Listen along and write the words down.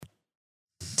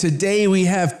Today we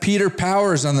have Peter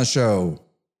Powers on the show.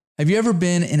 Have you ever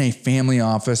been in a family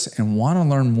office and want to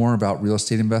learn more about real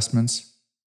estate investments?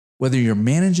 Whether you're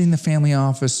managing the family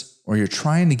office or you're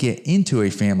trying to get into a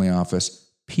family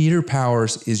office, Peter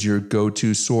Powers is your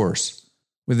go-to source.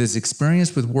 With his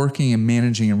experience with working and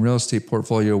managing a real estate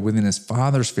portfolio within his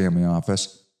father's family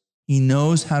office, he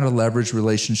knows how to leverage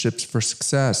relationships for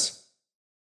success.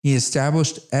 He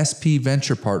established SP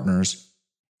Venture Partners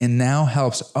and now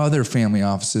helps other family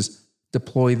offices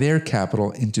deploy their capital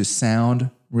into sound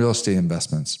real estate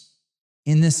investments.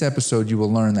 In this episode, you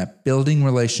will learn that building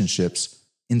relationships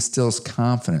instills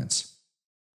confidence.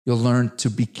 You'll learn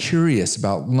to be curious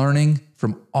about learning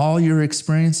from all your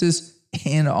experiences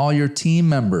and all your team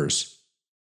members,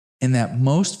 and that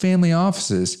most family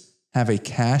offices have a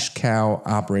cash cow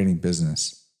operating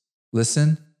business.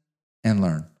 Listen and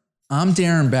learn. I'm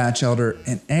Darren Batchelder,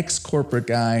 an ex-corporate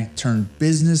guy turned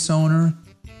business owner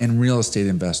and real estate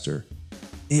investor.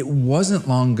 It wasn't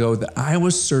long ago that I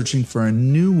was searching for a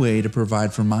new way to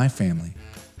provide for my family,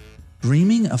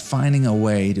 dreaming of finding a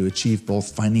way to achieve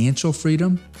both financial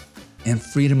freedom and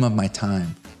freedom of my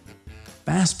time.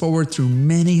 Fast forward through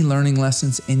many learning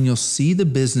lessons and you'll see the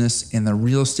business and the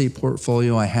real estate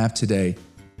portfolio I have today,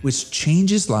 which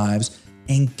changes lives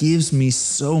and gives me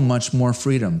so much more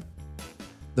freedom.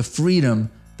 The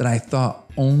freedom that I thought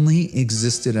only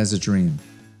existed as a dream.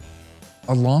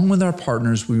 Along with our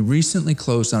partners, we recently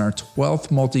closed on our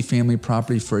 12th multifamily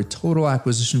property for a total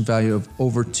acquisition value of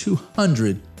over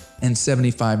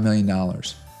 $275 million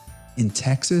in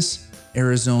Texas,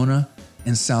 Arizona,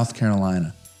 and South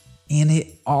Carolina. And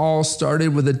it all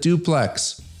started with a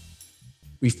duplex.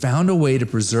 We found a way to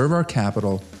preserve our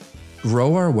capital,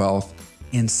 grow our wealth,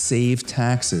 and save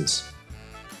taxes.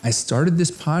 I started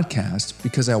this podcast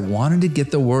because I wanted to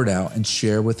get the word out and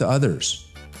share with others.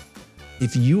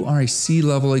 If you are a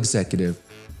C-level executive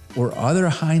or other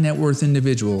high net worth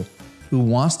individual who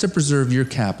wants to preserve your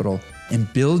capital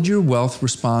and build your wealth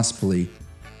responsibly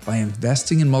by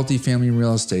investing in multifamily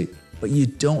real estate, but you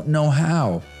don't know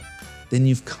how, then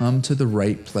you've come to the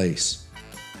right place.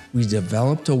 We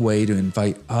developed a way to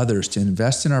invite others to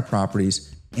invest in our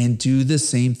properties and do the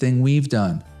same thing we've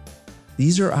done.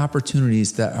 These are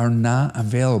opportunities that are not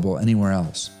available anywhere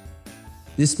else.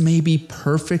 This may be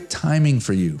perfect timing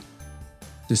for you.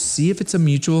 To see if it's a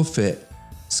mutual fit,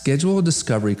 schedule a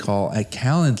discovery call at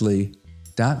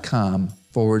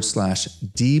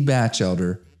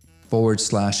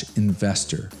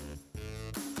calendly.com/dbatchelder/investor.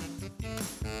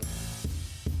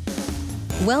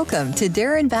 Welcome to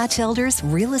Darren Batchelder's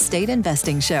Real Estate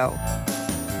Investing Show.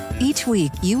 Each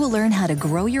week, you will learn how to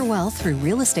grow your wealth through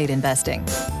real estate investing.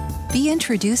 Be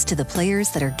introduced to the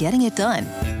players that are getting it done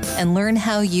and learn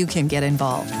how you can get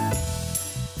involved.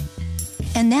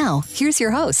 And now, here's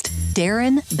your host,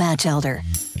 Darren Batchelder.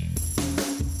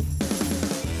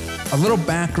 A little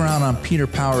background on Peter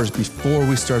Powers before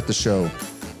we start the show.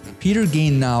 Peter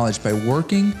gained knowledge by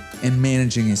working and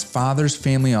managing his father's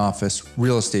family office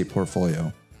real estate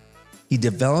portfolio. He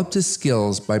developed his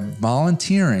skills by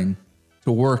volunteering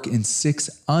to work in 6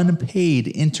 unpaid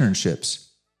internships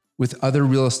with other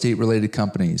real estate related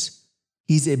companies.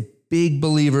 He's a big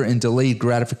believer in delayed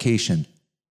gratification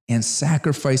and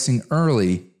sacrificing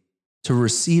early to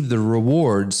receive the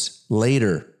rewards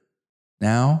later.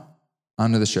 Now,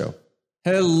 on to the show.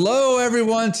 Hello,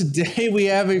 everyone. Today we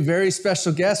have a very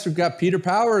special guest. We've got Peter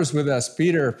Powers with us.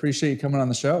 Peter, appreciate you coming on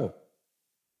the show.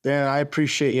 Dan, I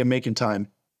appreciate you making time.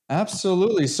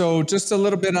 Absolutely. So just a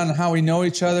little bit on how we know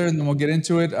each other, and then we'll get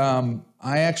into it.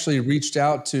 I actually reached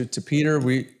out to Peter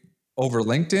over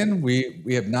LinkedIn.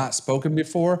 We have not spoken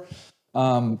before,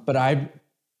 but I've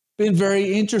been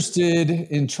very interested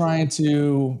in trying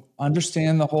to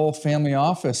understand the whole family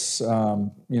office,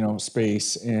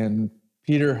 space. And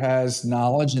Peter has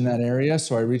knowledge in that area,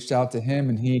 so I reached out to him,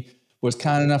 and he was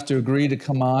kind enough to agree to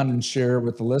come on and share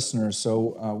with the listeners.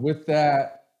 So with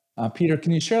that, Peter,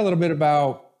 can you share a little bit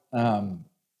about how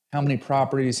many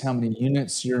properties, how many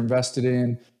units you're invested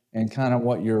in, and kind of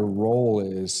what your role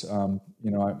is?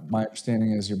 My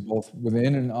understanding is you're both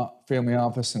within a family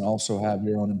office and also have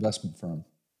your own investment firm.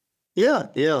 Yeah.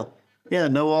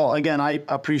 No, well, again, I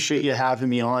appreciate you having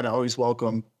me on. I always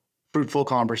welcome fruitful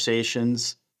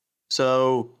conversations.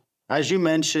 So as you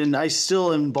mentioned, I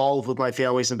still involved with my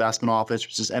family's investment office,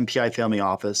 which is MPI Family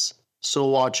Office.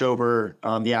 Still watch over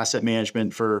the asset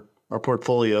management for our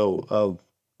portfolio of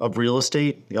real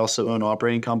estate. We also own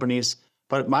operating companies.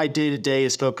 But my day-to-day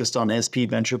is focused on SP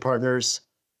Venture Partners.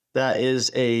 That is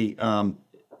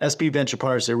SP Venture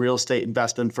Partners, a real estate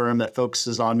investment firm that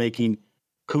focuses on making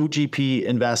co-GP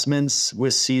investments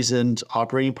with seasoned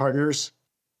operating partners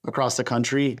across the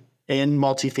country. in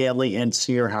multifamily and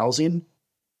senior housing.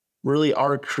 Really,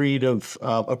 our creative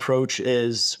approach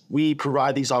is we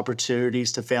provide these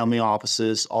opportunities to family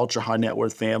offices, ultra high net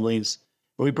worth families.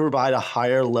 We provide a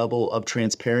higher level of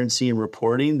transparency and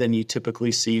reporting than you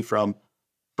typically see from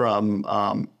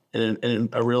in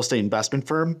a real estate investment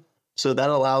firm. So that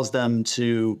allows them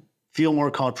to feel more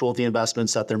comfortable with the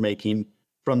investments that they're making,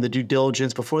 from the due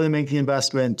diligence before they make the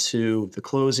investment to the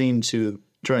closing to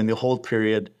during the hold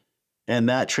period. And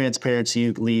that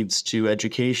transparency leads to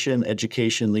education.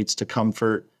 Education leads to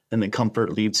comfort, and then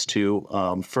comfort leads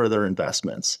to further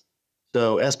investments.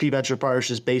 So SP Venture Partners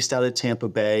is based out of Tampa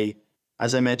Bay.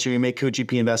 As I mentioned, we make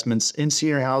co-GP investments in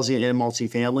senior housing and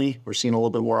multifamily. We're seeing a little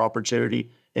bit more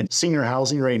opportunity in senior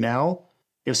housing right now.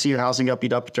 Senior housing got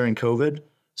beat up during COVID.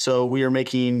 So we are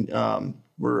making,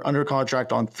 we're under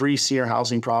contract on 3 senior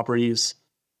housing properties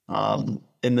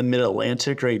in the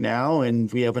Mid-Atlantic right now.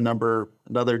 And we have another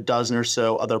dozen or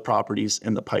so other properties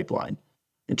in the pipeline.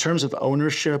 In terms of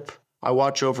ownership, I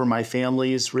watch over my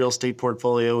family's real estate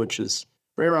portfolio, which is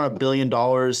right around $1 billion,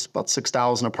 about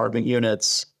 6,000 apartment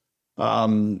units,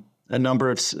 a number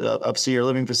of senior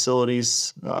living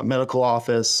facilities, medical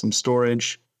office, some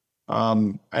storage.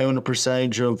 I own a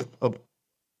percentage of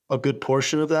a good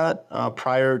portion of that.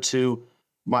 Prior to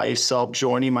myself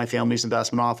joining my family's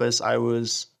investment office, I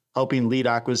was helping lead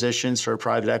acquisitions for a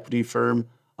private equity firm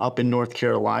up in North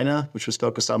Carolina, which was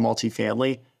focused on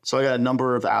multifamily. So I got a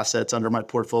number of assets under my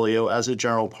portfolio as a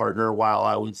general partner while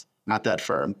I was at that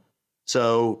firm.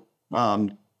 So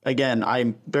again,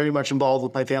 I'm very much involved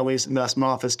with my family's investment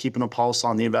office, keeping a pulse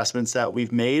on the investments that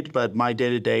we've made. But my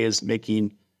day-to-day is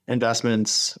making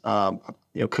investments,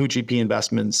 co-GP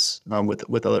investments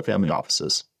with other family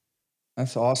offices.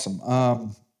 That's awesome.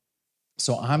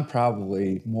 So I'm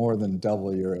probably more than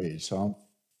double your age. So I'm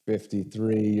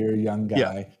 53. You're a young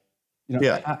guy.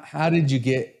 How did you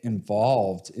get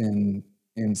involved in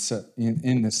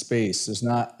this space? There's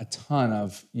not a ton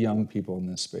of young people in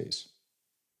this space.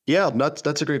 Yeah,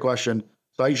 that's a great question.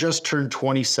 So I just turned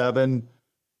 27.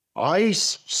 I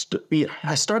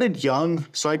started young.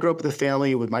 So I grew up with a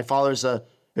family. With my father is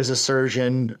a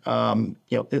surgeon. In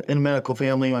a medical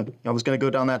family. I was going to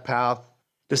go down that path.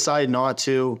 Decided not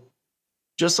to.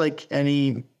 Just like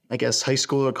any, I guess, high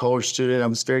school or college student, I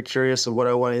was very curious of what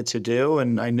I wanted to do,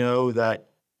 and I know that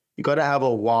you got to have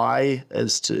a why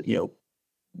as to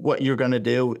what you're going to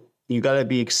do. You got to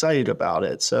be excited about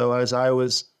it. So as I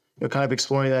was kind of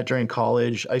exploring that during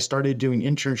college, I started doing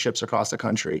internships across the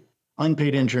country,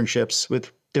 unpaid internships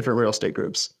with different real estate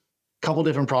groups, a couple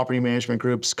different property management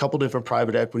groups, a couple different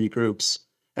private equity groups,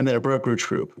 and then a brokerage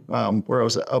group where I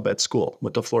was up at school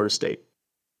with the Florida State.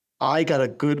 I got a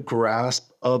good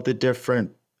grasp of the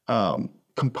different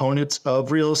components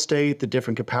of real estate, the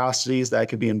different capacities that I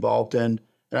could be involved in.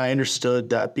 And I understood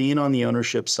that being on the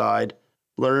ownership side,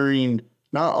 learning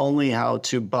not only how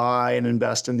to buy and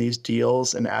invest in these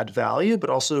deals and add value,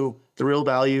 but also the real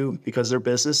value, because they're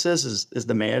businesses, is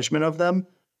the management of them.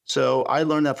 So I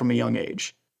learned that from a young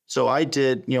age. So I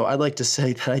did, I'd like to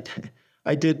say that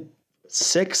I did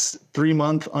 6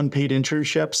 3-month unpaid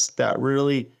internships that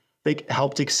really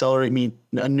helped accelerate me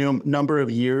a number of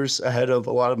years ahead of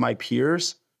a lot of my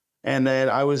peers. And then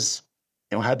I was,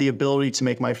 had the ability to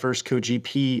make my first first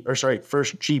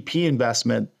GP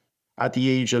investment at the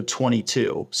age of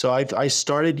 22. So I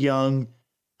started young,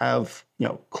 have,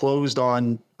 closed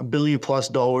on $1 billion+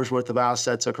 worth of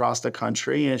assets across the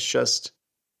country. And it's just,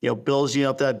 building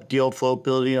up that deal flow,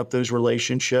 building up those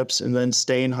relationships, and then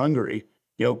staying hungry,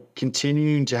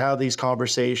 continuing to have these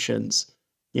conversations,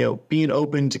 being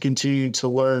open to continuing to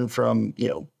learn from,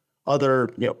 other,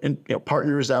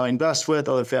 partners that I invest with,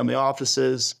 other family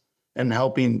offices, and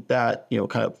helping that,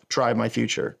 kind of drive my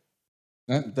future.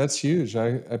 That's huge.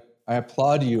 I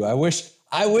applaud you. I wish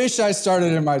I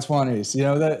started in my 20s.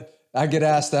 That I get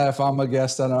asked that if I'm a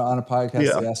guest on a podcast.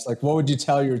 Yeah. They ask, like, what would you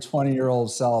tell your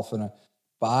 20-year-old self? And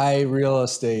buy real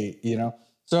estate.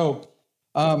 So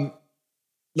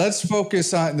let's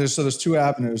focus on there's 2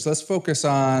 avenues. Let's focus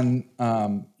on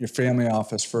your family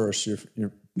office first.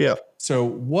 So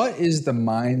what is the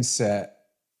mindset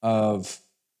of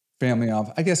family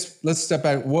office? I guess let's step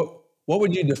back. What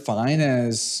would you define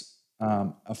as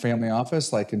a family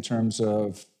office, like in terms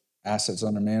of assets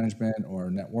under management or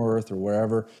net worth or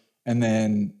wherever? And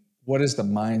then what is the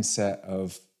mindset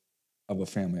of a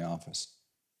family office?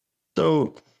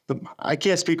 So I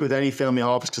can't speak with any family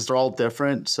office because they're all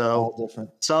different. So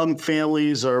some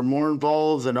families are more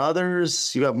involved than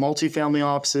others. You have multifamily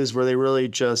offices where they really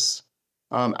just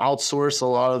outsource a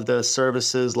lot of the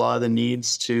services, a lot of the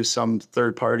needs to some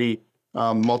third-party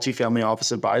multifamily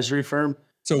office advisory firm.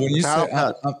 So when you say,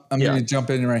 I'm yeah. going to jump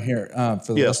in right here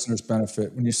for the listeners'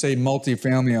 benefit. When you say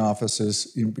multifamily offices,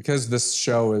 because this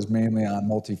show is mainly on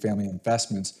multifamily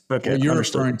investments, what you're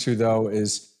referring to, though,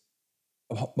 is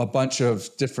a bunch of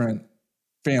different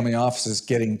family offices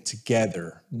getting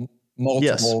together,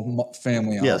 multiple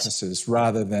family offices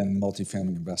rather than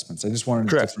multifamily investments. I just wanted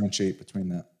to differentiate between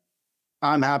that.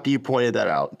 I'm happy you pointed that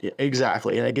out. Yeah,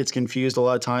 exactly. And it gets confused a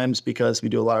lot of times because we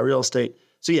do a lot of real estate.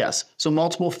 So yes, so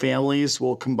multiple families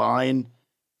will combine,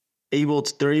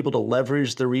 they're able to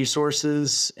leverage the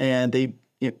resources, and they,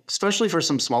 especially for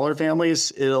some smaller families,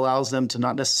 it allows them to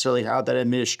not necessarily have that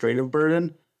administrative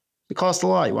burden. It costs a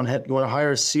lot. You want to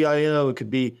hire a CIO, it could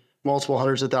be multiple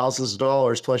hundreds of thousands of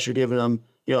dollars, plus you're giving them,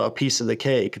 a piece of the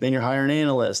cake. Then you're hiring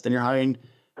analysts, then you're hiring,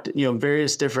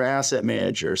 various different asset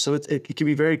managers. So it can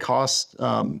be very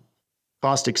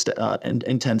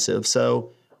intensive.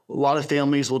 So a lot of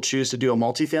families will choose to do a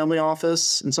multifamily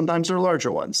office, and sometimes they're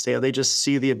larger ones. They just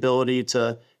see the ability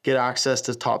to get access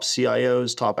to top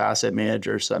CIOs, top asset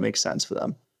managers. So that makes sense for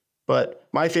them. But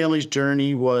my family's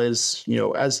journey was,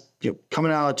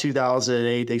 coming out of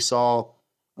 2008, they saw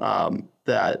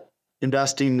that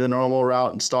investing the normal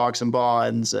route in stocks and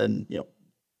bonds and,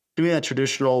 doing that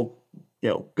traditional,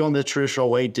 going the traditional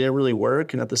way didn't really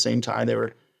work. And at the same time, they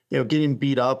were, getting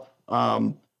beat up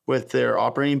with their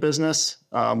operating business,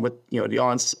 with the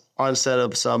onset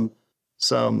of some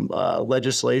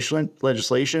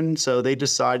legislation. So they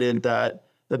decided that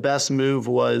the best move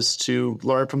was to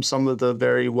learn from some of the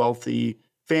very wealthy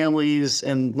families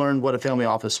and learn what a family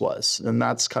office was, and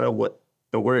that's kind of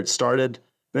where it started.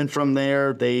 Then from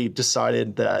there, they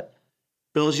decided that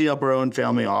building up our own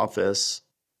family office,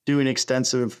 doing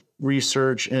extensive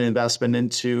research and investment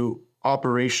into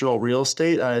operational real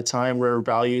estate at a time where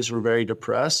values were very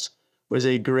depressed was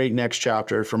a great next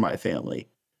chapter for my family.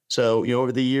 So,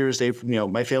 over the years,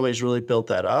 my family's really built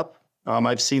that up.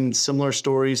 I've seen similar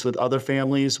stories with other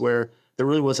families where there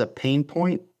really was a pain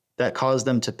point that caused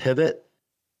them to pivot.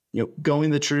 Going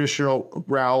the traditional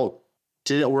route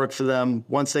didn't work for them.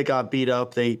 Once they got beat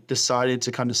up, they decided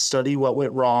to kind of study what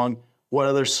went wrong, what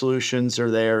other solutions are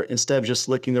there, instead of just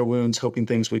licking their wounds, hoping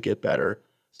things would get better.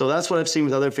 So that's what I've seen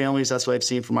with other families. That's what I've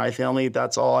seen from my family.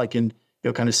 That's all I can,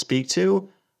 kind of speak to.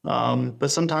 But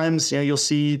sometimes, you'll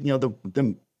see,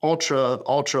 the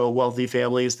ultra wealthy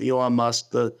families, the Elon Musk,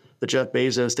 the Jeff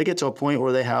Bezos, they get to a point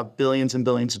where they have billions and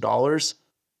billions of dollars.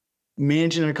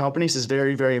 Managing their companies is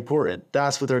very, very important.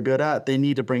 That's what they're good at. They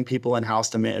need to bring people in-house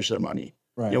to manage their money.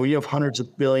 Right. When you have hundreds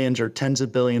of billions or tens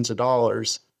of billions of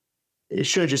dollars, it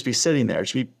shouldn't just be sitting there. It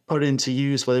should be put into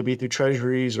use, whether it be through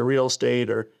treasuries or real estate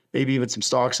or maybe even some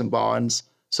stocks and bonds.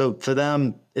 So for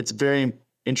them, it's very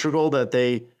integral that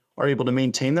they are able to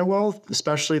maintain their wealth,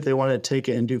 especially if they want to take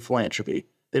it and do philanthropy.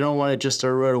 They don't want it just to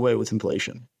erode away with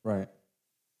inflation. Right.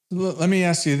 Let me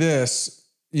ask you this.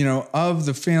 Of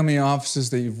the family offices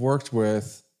that you've worked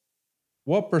with,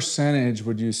 what percentage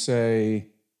would you say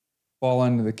fall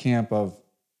into the camp of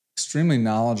extremely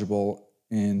knowledgeable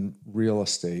in real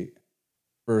estate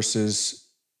versus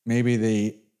maybe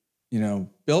they,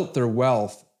 built their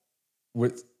wealth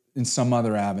in some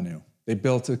other avenue? They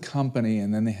built a company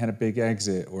and then they had a big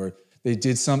exit, or they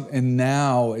did and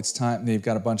now it's time, they've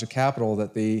got a bunch of capital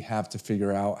that they have to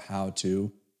figure out how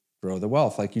to grow the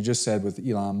wealth. Like you just said with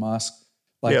Elon Musk,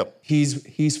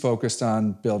 he's focused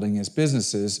on building his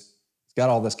businesses. He's got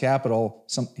all this capital.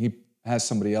 He has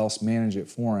somebody else manage it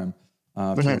for him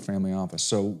through a family office.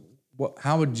 So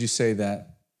how would you say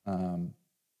that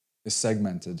is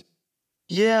segmented?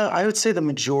 Yeah, I would say the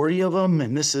majority of them,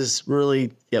 and this is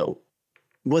really,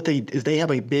 if they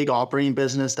have a big operating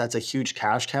business, that's a huge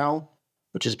cash cow,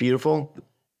 which is beautiful.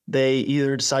 They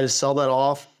either decide to sell that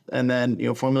off and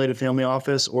then, formulate a family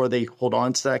office, or they hold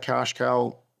on to that cash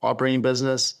cow operating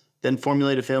business, then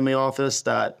formulate a family office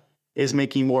that is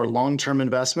making more long-term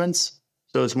investments.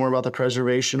 So it's more about the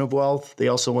preservation of wealth. They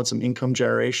also want some income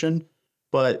generation,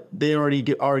 but they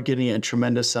already are getting a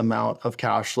tremendous amount of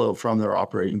cash flow from their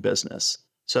operating business.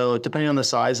 So depending on the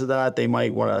size of that, they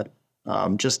might want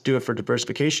to just do it for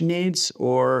diversification needs,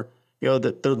 or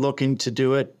that they're looking to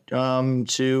do it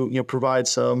to provide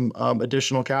some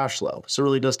additional cash flow. So it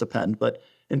really does depend. But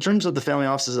in terms of the family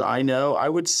offices that I know, I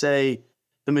would say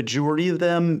the majority of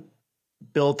them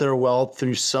built their wealth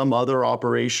through some other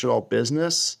operational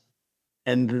business,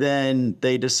 and then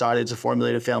they decided to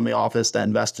formulate a family office that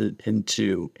invested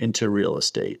into real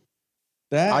estate.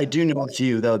 I do know a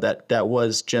few though that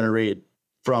was generated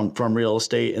from real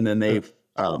estate, and then they've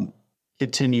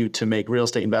continued to make real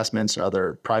estate investments or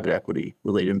other private equity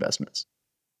related investments.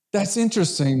 That's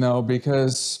interesting though,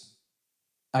 because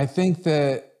I think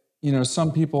that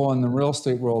some people in the real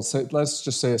estate world say, let's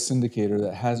just say a syndicator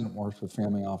that hasn't worked with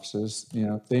family offices,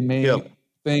 they may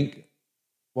think,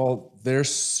 well, they're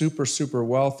super, super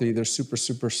wealthy. They're super,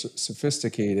 super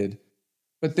sophisticated,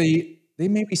 but they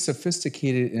may be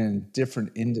sophisticated in a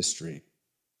different industry,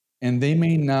 and they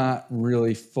may not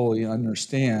really fully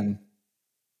understand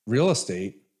real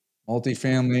estate,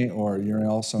 multifamily, or you're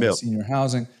also in senior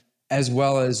housing, as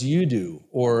well as you do,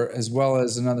 or as well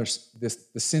as the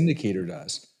syndicator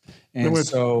does. And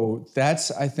so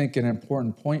that's, I think, an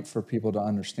important point for people to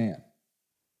understand.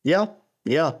 Yeah.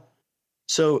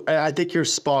 So I think you're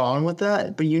spot on with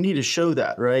that, but you need to show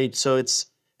that, right? So it's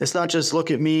not just look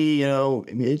at me,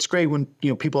 it's great when,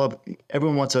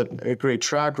 everyone wants a great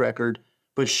track record,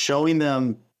 but showing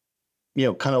them,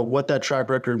 kind of what that track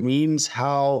record means,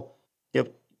 how,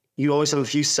 you always have a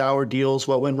few sour deals,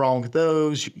 what went wrong with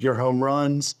those, your home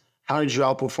runs, how did you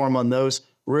outperform on those?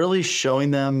 Really showing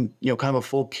them, kind of a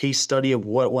full case study of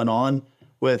what went on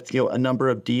with, a number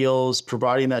of deals,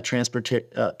 providing that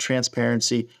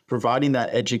transparency, providing that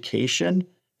education.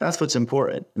 That's what's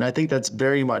important. And I think that's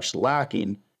very much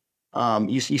lacking.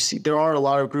 You see, there are a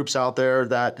lot of groups out there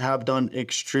that have done an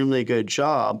extremely good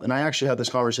job. And I actually had this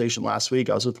conversation last week.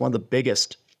 I was with one of the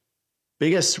biggest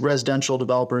residential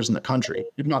developers in the country,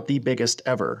 if not the biggest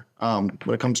ever, when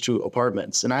it comes to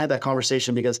apartments. And I had that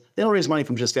conversation because they don't raise money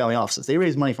from just family offices. They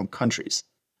raise money from countries.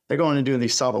 They're going and doing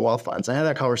these sovereign wealth funds. I had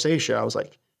that conversation. I was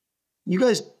like, you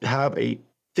guys have a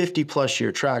 50+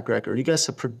 year track record. You guys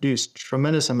have produced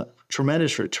tremendous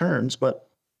returns, but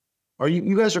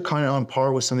you guys are kind of on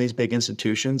par with some of these big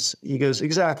institutions? He goes,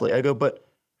 exactly. I go, but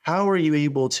how are you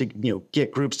able to,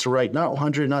 get groups to write not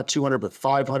 100, not 200, but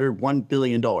 500, $1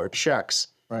 billion checks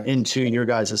into your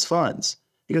guys' funds?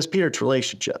 He goes, Peter, it's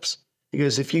relationships. He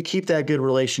goes, if you keep that good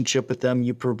relationship with them,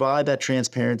 you provide that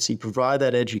transparency, provide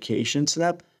that education to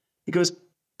them. He goes,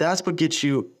 that's what gets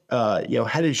you,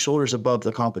 head and shoulders above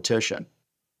the competition.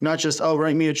 Not just,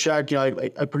 write me a check. I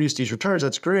produce these returns.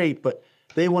 That's great. But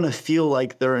they want to feel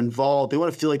like they're involved. They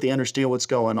want to feel like they understand what's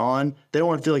going on. They don't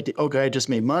want to feel like, okay, I just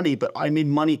made money, but I made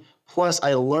money. Plus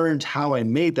I learned how I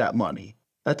made that money.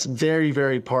 That's a very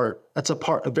important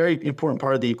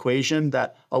part of the equation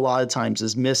that a lot of times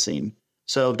is missing.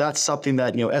 So that's something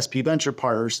that, SP Venture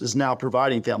Partners is now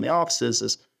providing family offices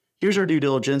is, here's our due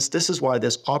diligence. This is why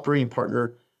this operating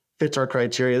partner fits our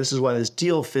criteria. This is why this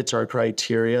deal fits our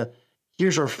criteria.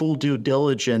 Here's our full due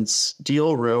diligence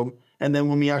deal room. And then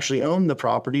when we actually own the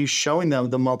property, showing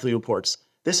them the monthly reports.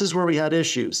 This is where we had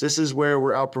issues. This is where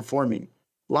we're outperforming.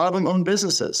 A lot of them own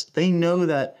businesses. They know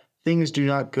that things do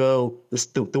not go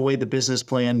the way the business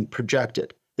plan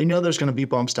projected. They know there's going to be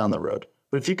bumps down the road.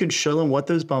 But if you can show them what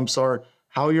those bumps are,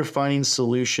 how you're finding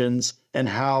solutions, and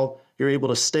how you're able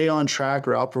to stay on track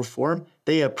or outperform,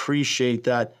 they appreciate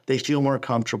that. They feel more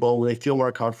comfortable. When they feel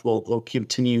more comfortable, they'll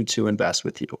continue to invest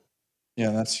with you. Yeah,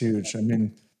 that's huge. I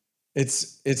mean,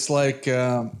 it's like,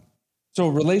 so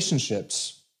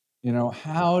relationships,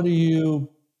 how do you,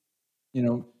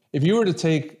 if you were to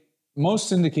take,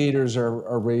 most syndicators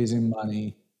are raising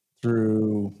money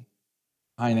through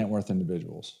high net worth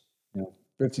individuals,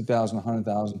 $50,000, $100,000,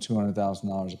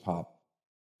 $200,000 a pop.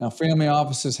 Now, family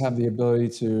offices have the ability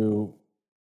to,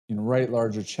 write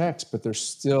larger checks, but they're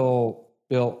still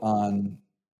built on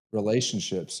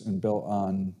relationships and built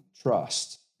on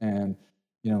trust and,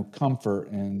 comfort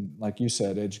and, like you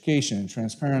said, education and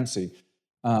transparency.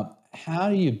 How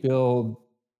do you build?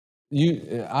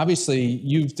 Obviously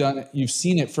you've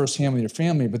seen it firsthand with your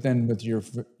family, but then with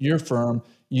your firm,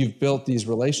 you've built these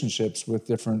relationships with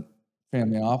different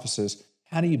family offices.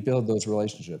 How do you build those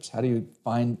relationships? How do you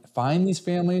find these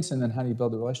families, and then how do you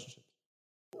build the relationships?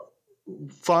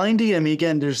 Finding,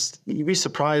 again, you'd be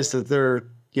surprised that there,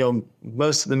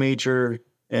 most of the major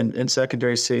and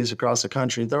secondary cities across the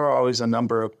country, there are always a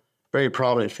number of very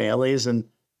prominent families, and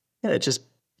it just,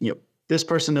 this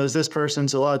person knows this person.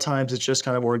 So a lot of times it's just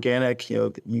kind of organic.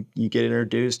 You get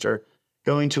introduced or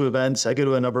going to events. I go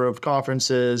to a number of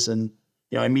conferences, and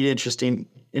I meet interesting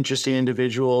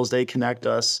individuals. They connect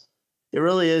us. It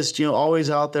really is, always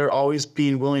out there, always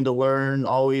being willing to learn,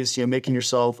 always, making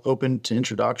yourself open to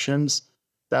introductions.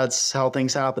 That's how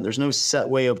things happen. There's no set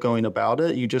way of going about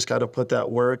it. You just got to put that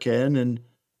work in, and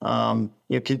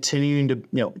continuing to,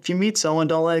 if you meet someone,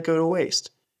 don't let it go to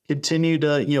waste. Continue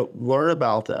to, learn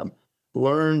about them,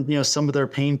 learn, some of their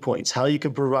pain points, how you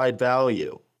can provide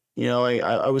value.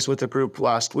 I was with a group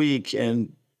last week,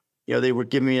 and they were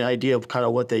giving me an idea of kind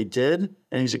of what they did,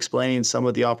 and he's explaining some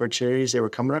of the opportunities they were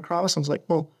coming across. I was like,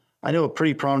 well, I know a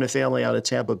pretty prominent family out of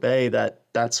Tampa Bay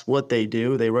that's what they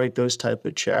do. They write those type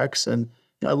of checks, and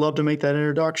I'd love to make that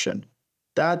introduction.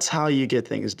 that's how you get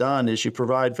things done is you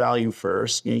provide value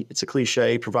first. It's a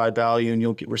cliche, provide value and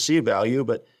you'll receive value.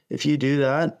 But if you do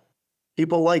that,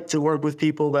 people like to work with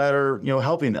people that are,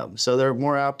 helping them. So they're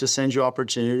more apt to send you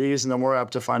opportunities and they're more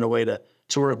apt to find a way to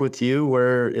work with you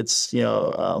where it's,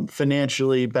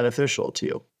 financially beneficial to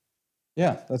you.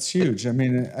 Yeah, that's huge. I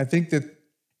mean, I think that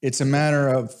it's a matter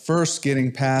of first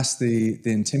getting past the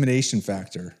intimidation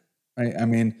factor, right? I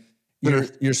mean,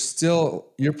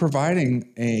 you're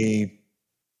providing a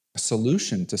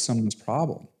solution to someone's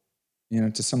problem,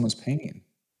 to someone's pain.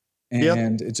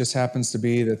 And It just happens to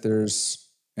be that there's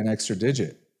an extra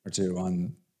digit or two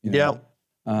on,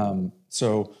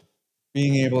 so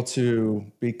being able to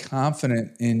be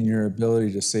confident in your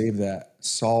ability to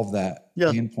solve that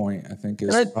pain point, I think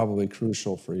is probably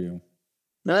crucial for you.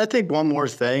 And I think one more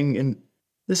thing, and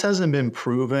this hasn't been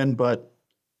proven, but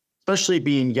especially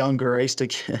being younger,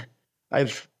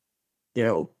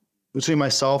 between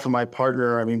myself and my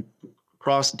partner, I mean,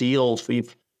 across deals,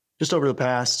 we've just over the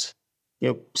past,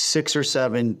 6 or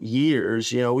 7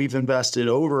 years, we've invested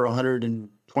over $125,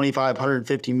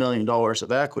 $150 million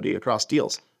of equity across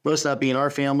deals. Most of that being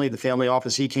our family, the family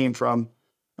office he came from.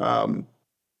 How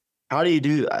do you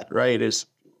do that, right?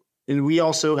 And we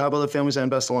also have other families that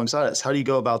invest alongside us. How do you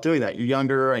go about doing that? You're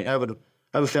younger. I have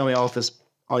a family office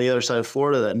on the other side of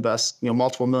Florida that invests,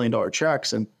 multiple $1 million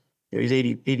checks, and he's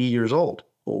 80 years old.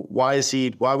 Well, why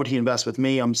would he invest with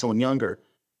me? I'm someone younger.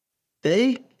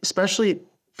 They, especially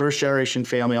first generation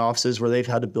family offices where they've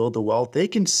had to build the wealth, they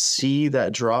can see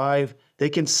that drive. They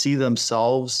can see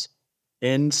themselves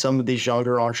in some of these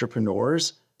younger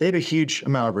entrepreneurs. They have a huge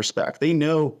amount of respect. They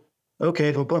know, okay,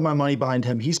 if I put my money behind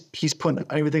him, he's putting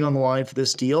everything on the line for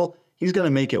this deal. He's going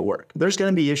to make it work. There's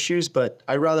going to be issues, but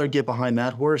I'd rather get behind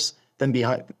that horse than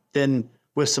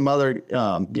with some other,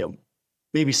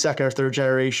 maybe second or third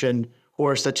generation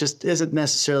horse that just isn't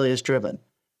necessarily as driven.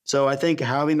 So I think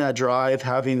having that drive,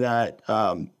 having that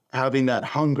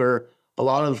hunger, a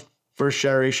lot of first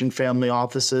generation family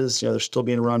offices, they're still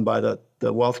being run by the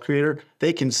wealth creator.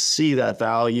 They can see that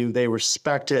value, they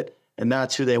respect it, and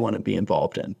that's who they want to be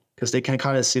involved in because they can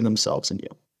kind of see themselves in you.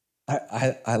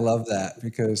 I love that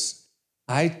because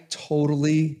I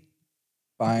totally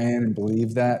buy in and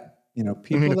believe that,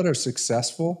 people that are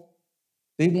successful,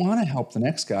 they want to help the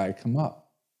next guy come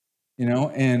up,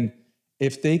 and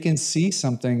if they can see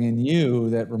something in you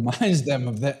that reminds them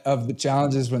of the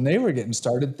challenges when they were getting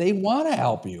started, they want to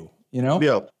help you,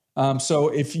 So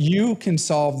if you can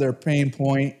solve their pain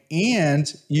point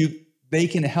and they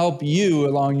can help you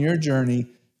along your journey,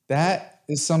 that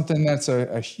is something that's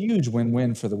a huge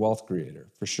win-win for the wealth creator,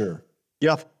 for sure.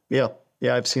 Yeah,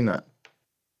 I've seen that.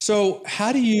 So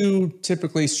how do you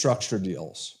typically structure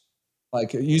deals?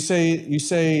 Like you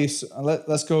say,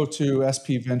 let's go to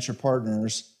SP Venture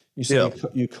Partners. You say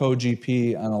you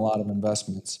co-GP on a lot of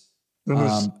investments.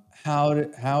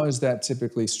 How is that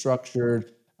typically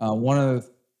structured? One of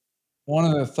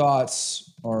the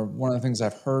thoughts, or one of the things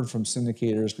I've heard from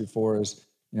syndicators before is,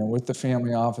 with the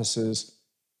family offices,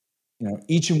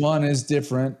 each one is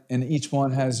different and each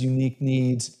one has unique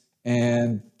needs,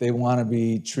 and they want to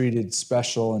be treated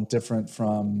special and different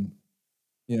from,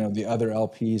 the other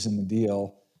LPs in the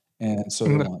deal, and so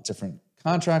they want different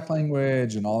contract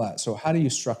language and all that. So how do you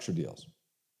structure deals?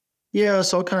 Yeah,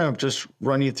 so I'll kind of just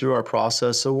run you through our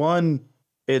process. So one,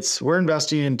 we're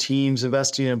investing in teams,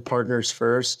 investing in partners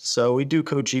first. So we do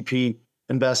co-GP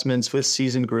investments with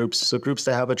seasoned groups. So groups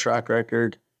that have a track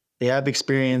record, they have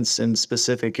experience in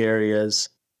specific areas.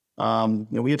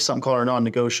 We have something called our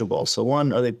non-negotiable. So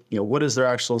one, are they, what is their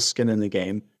actual skin in the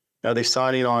game? Are they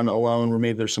signing on a loan where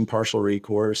maybe there's some partial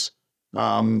recourse?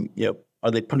 Are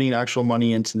they putting actual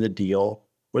money into the deal?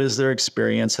 What is their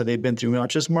experience? Have they been through not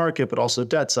just market, but also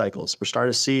debt cycles? We're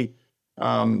starting to see,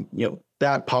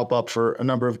 that pop up for a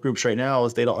number of groups right now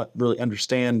as they don't really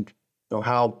understand,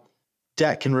 how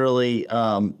debt can really,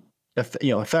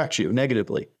 affect you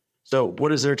negatively. So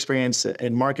what is their experience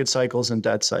in market cycles and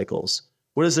debt cycles?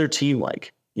 What is their team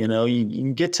like? You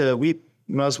can get to, when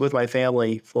I was with my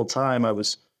family full time,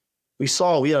 we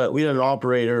had an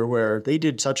operator where they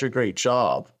did such a great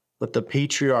job, but the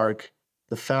patriarch,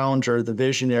 the founder, the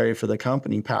visionary for the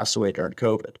company passed away during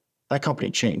COVID. That company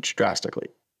changed drastically.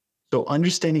 So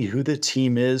understanding who the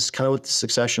team is, kind of what the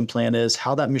succession plan is,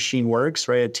 how that machine works,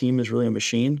 right? A team is really a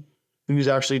machine. Who's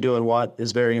actually doing what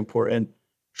is very important.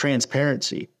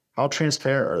 Transparency. How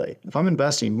transparent are they? If I'm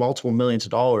investing multiple millions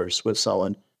of dollars with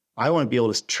someone, I want to be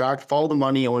able to follow the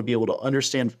money. I want to be able to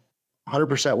understand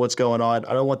 100% what's going on.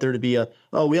 I don't want there to be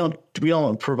we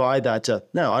don't provide that to,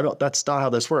 no, I don't, that's not how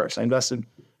this works. I invested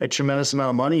a tremendous amount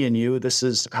of money in you. This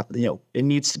is, it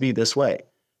needs to be this way.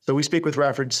 So we speak with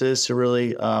references to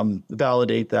really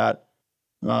validate that.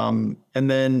 And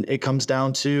then it comes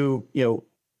down to,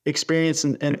 experience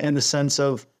and the sense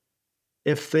of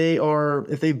if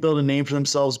they've built a name for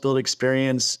themselves, build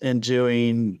experience in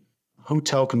doing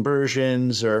hotel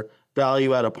conversions or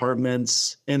value add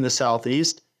apartments in the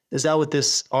Southeast, is that what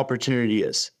this opportunity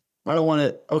is? I don't want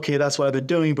to, okay, that's what I've been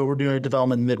doing, but we're doing a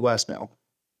development in the Midwest now.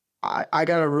 I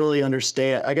got to really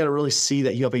understand, I got to really see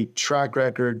that you have a track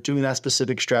record doing that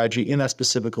specific strategy in that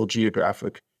specific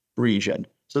geographic region.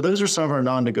 So those are some of our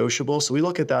non-negotiables. So we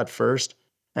look at that first,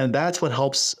 and that's what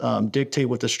helps dictate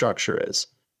what the structure is.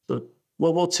 So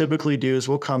what we'll typically do is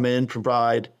we'll come in,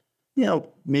 provide,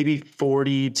 maybe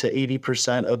 40 to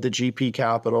 80% of the GP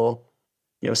capital.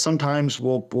 Sometimes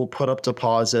we'll put up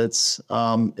deposits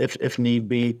if need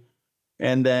be.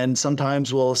 And then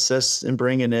sometimes we'll assist in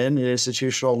bringing in an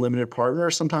institutional limited partner.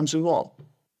 Sometimes we won't.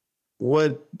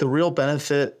 What the real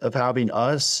benefit of having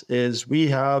us is we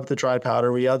have the dry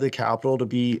powder, we have the capital to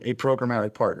be a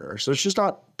programmatic partner. So it's just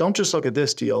don't just look at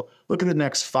this deal, look at the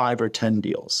next 5 or 10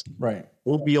 deals. Right.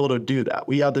 We'll be able to do that.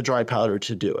 We have the dry powder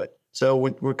to do it. So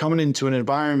we're coming into an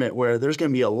environment where there's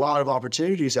going to be a lot of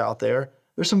opportunities out there.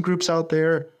 There's some groups out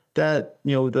there that,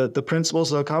 the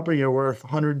principals of the company are worth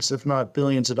hundreds, if not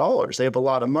billions of dollars. They have a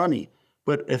lot of money.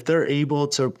 But if they're able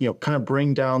to, kind of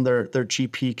bring down their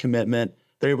GP commitment,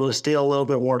 they're able to stay a little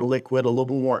bit more liquid, a little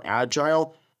bit more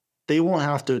agile, they won't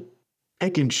have to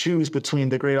pick and choose between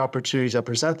the great opportunities that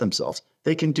present themselves.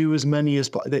 They can do as many as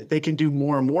they can do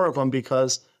more and more of them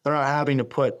because they're not having to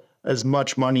put as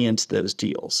much money into those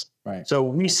deals. Right. So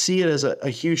we see it as a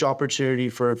huge opportunity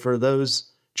for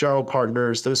those general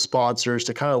partners, those sponsors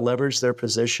to kind of leverage their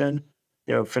position,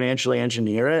 financially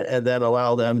engineer it, and then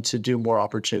allow them to do more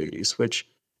opportunities, which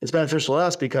is beneficial to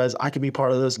us because I can be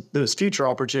part of those future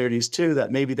opportunities too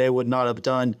that maybe they would not have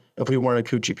done if we weren't a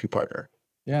co-GP partner.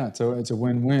 Yeah, so it's a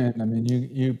win-win. I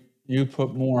mean, you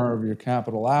put more of your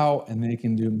capital out, and they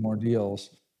can do more deals.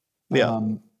 Yeah.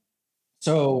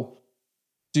 So,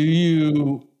 do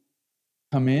you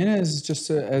come in as just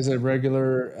as a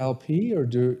regular LP, or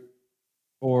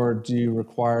do you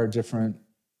require different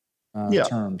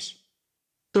terms?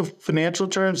 So financial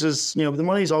terms is, the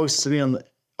money's always sitting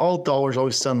all dollars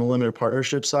always sit on the limited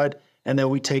partnership side, and then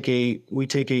we take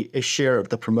a share of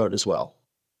the promote as well.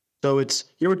 So it's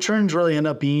your returns really end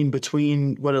up being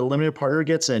between what a limited partner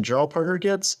gets and a general partner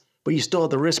gets, but you still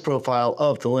have the risk profile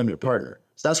of the limited partner.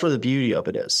 So that's where the beauty of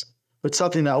it is. But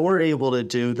something that we're able to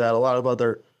do that a lot of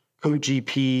other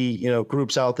co-GP,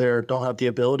 groups out there don't have the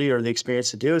ability or the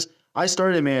experience to do is I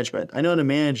started in management. I know how to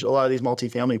manage a lot of these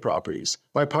multifamily properties.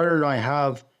 My partner and I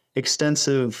have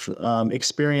extensive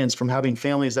experience from having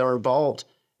families that were involved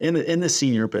in the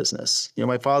senior business.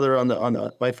 My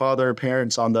father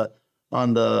parents on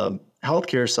the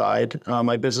healthcare side.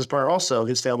 My business partner also,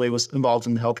 his family was involved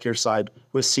in the healthcare side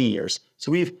with seniors.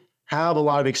 So we have a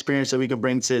lot of experience that we can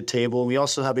bring to the table. We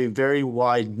also have a very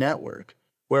wide network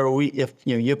where if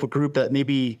you have a group that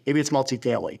maybe it's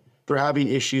multifamily, they're having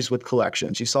issues with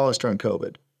collections. You saw this during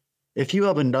COVID. If you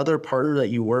have another partner that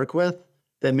you work with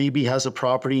that maybe has a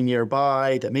property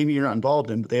nearby that maybe you're not involved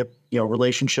in, but they have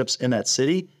relationships in that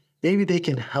city, maybe they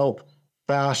can help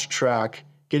fast track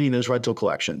getting those rental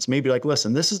collections. Maybe like,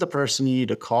 listen, this is the person you need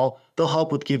to call. They'll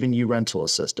help with giving you rental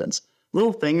assistance.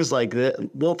 Little things like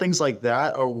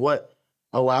that are what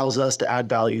allows us to add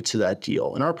value to that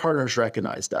deal. And our partners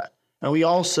recognize that. And we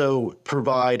also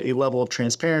provide a level of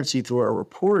transparency through our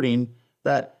reporting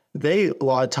that they a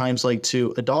lot of times like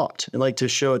to adopt and like to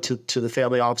show it to the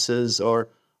family offices or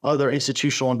other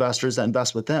institutional investors that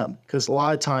invest with them. Because a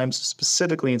lot of times,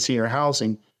 specifically in senior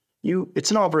housing, it's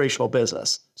an operational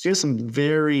business. So you have some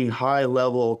very high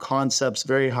level concepts,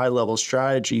 very high level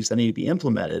strategies that need to be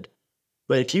implemented.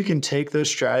 But if you can take those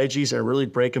strategies and really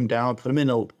break them down, put them in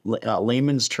a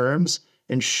layman's terms,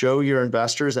 and show your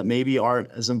investors that maybe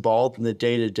aren't as involved in the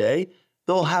day-to-day,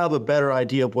 they'll have a better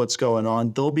idea of what's going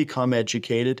on. They'll become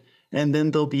educated, and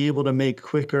then they'll be able to make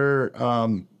quicker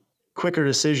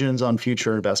decisions on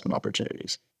future investment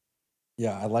opportunities.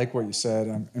 Yeah, I like what you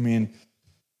said. I mean,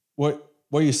 what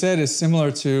you said is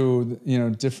similar to,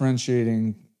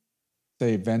 differentiating,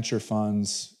 say, venture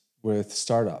funds with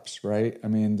startups, right? I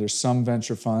mean, there's some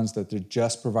venture funds that they're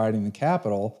just providing the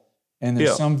capital, and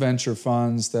there's some venture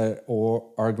funds that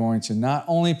are going to not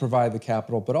only provide the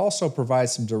capital, but also provide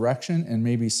some direction and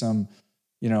maybe some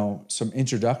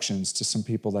introductions to some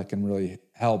people that can really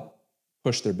help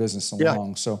push their business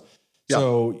along. So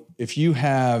if you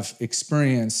have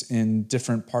experience in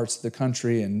different parts of the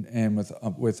country and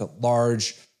with a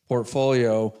large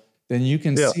portfolio, then you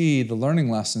can see the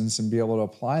learning lessons and be able to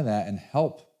apply that and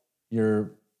help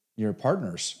your your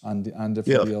partners on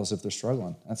different deals if they're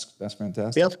struggling. That's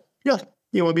fantastic. Yep. Yeah.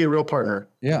 You want to be a real partner.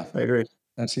 Yeah. I agree.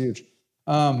 That's huge.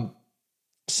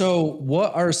 So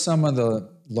what are some of the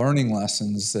learning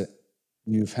lessons that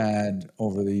you've had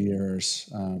over the years,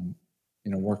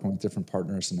 working with different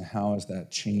partners, and how has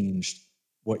that changed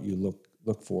what you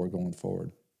look for going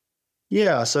forward?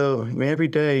 Yeah. So every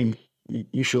day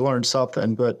you should learn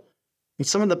something, but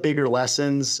some of the bigger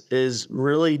lessons is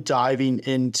really diving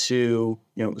into,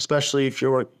 especially if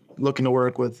you're looking to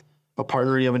work with a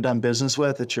partner you haven't done business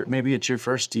with, maybe it's your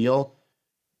first deal,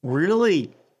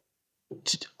 really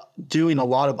doing a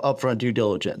lot of upfront due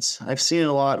diligence. I've seen it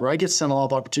a lot where I get sent a lot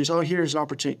of opportunities. Oh, here's an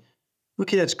opportunity.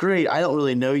 Okay, that's great. I don't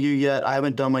really know you yet. I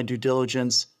haven't done my due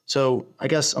diligence. So I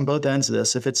guess on both ends of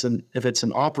this, if it's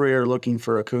an operator looking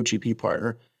for a co-GP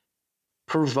partner,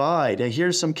 provide.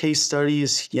 Here's some case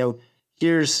studies.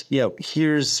 Here's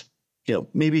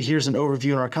maybe here's an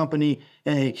overview in our company,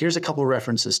 and hey, here's a couple of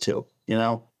references too.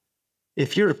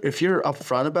 If you're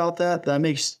upfront about that, that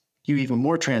makes you even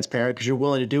more transparent because you're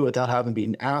willing to do it without having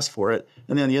been asked for it.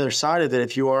 And then on the other side of it,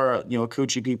 if you are a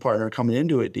co-GP partner coming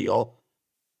into a deal,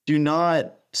 do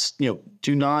not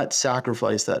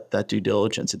sacrifice that due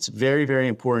diligence. It's very, very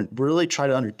important. Really try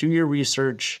to do your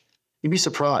research. You'd be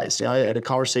surprised. I had a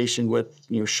conversation with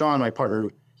Sean, my partner,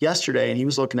 yesterday, and he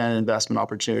was looking at an investment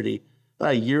opportunity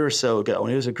about a year or so ago,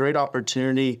 and it was a great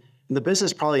opportunity. And the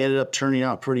business probably ended up turning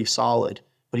out pretty solid.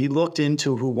 But he looked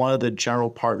into who one of the general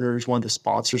partners, one of the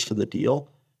sponsors for the deal.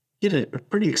 He had a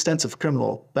pretty extensive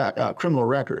criminal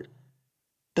record.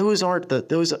 Those aren't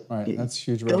those. Right, that's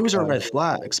huge. Those are red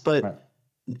flags. But right.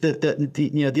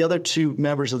 The other two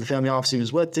members of the family office he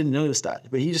was with didn't notice that.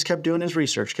 But he just kept doing his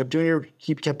research. He kept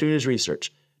doing his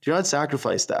research. Do not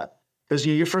sacrifice that, because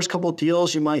your first couple of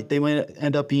deals they might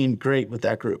end up being great with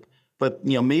that group. But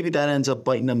maybe that ends up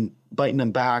biting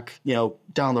them back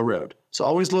down the road. So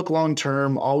always look long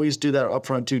term. Always do that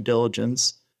upfront due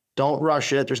diligence. Don't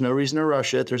rush it. There's no reason to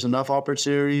rush it. There's enough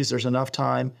opportunities. There's enough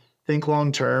time. Think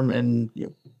long term, and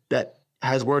that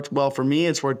has worked well for me.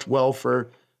 It's worked well for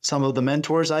some of the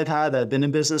mentors I've had that have been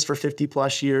in business for 50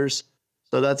 plus years.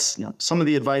 So that's some of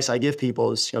the advice I give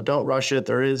people is don't rush it.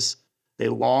 There is a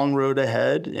long road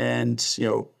ahead, and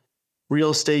real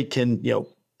estate can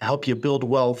help you build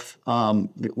wealth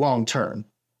long term.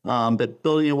 But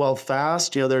building your wealth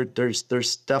fast,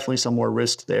 there's definitely some more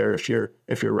risk there if you're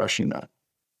rushing that.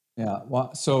 Yeah.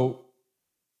 Well, so,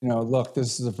 look,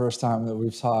 this is the first time that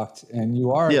we've talked, and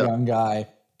you are a young guy,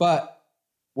 but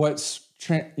what's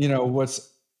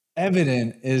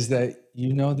evident is that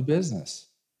the business.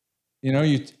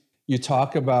 You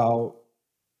talk about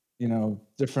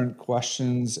different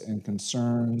questions and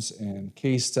concerns and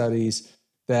case studies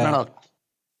that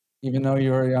even though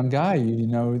you're a young guy,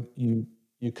 you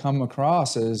come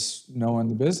across as knowing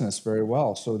the business very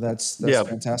well. So that's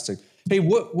fantastic. Hey,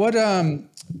 what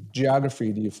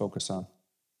geography do you focus on?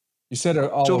 You said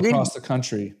across the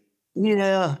country.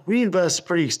 Yeah, we invest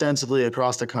pretty extensively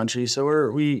across the country. So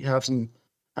we have some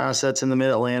assets in the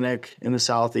Mid-Atlantic, in the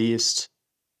Southeast,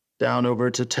 down over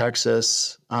to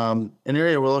Texas. An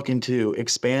area we're looking to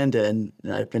expand in,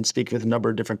 and I've been speaking with a number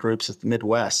of different groups at the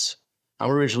Midwest. I'm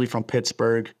originally from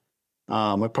Pittsburgh.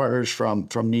 My partner's from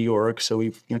New York, so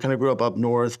we kind of grew up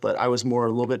north, but I was a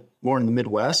little bit more in the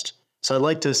Midwest. So I'd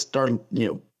like to start,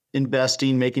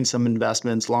 investing, making some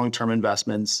investments, long-term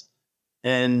investments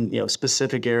in,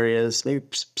 specific areas, maybe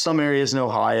some areas in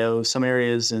Ohio, some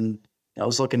areas I've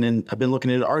been looking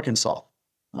into Arkansas.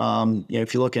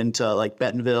 If you look into like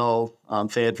Bentonville,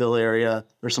 Fayetteville area,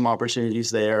 there's some opportunities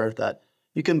there that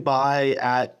you can buy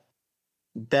at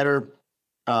better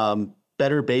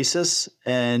basis,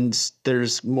 and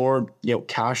there's more,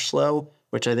 cash flow,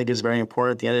 which I think is very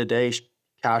important. At the end of the day,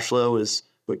 cash flow is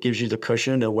what gives you the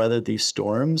cushion to weather these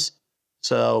storms.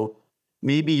 So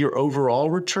maybe your overall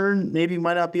return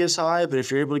might not be as high, but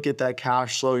if you're able to get that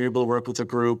cash flow, you're able to work with a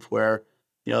group where,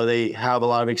 they have a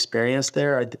lot of experience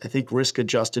there. I think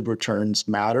risk-adjusted returns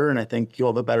matter, and I think you'll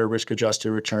have a better risk-adjusted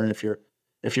return if you're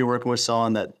working with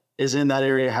someone that is in that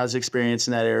area, has experience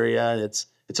in that area. It's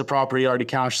a property already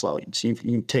cash flowing, so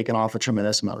you've taken off a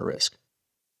tremendous amount of risk.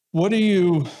 What do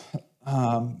you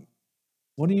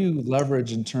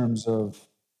leverage in terms of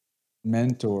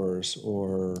mentors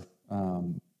or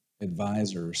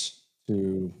advisors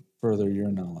to further your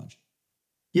knowledge?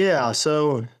 Yeah,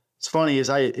 so it's funny is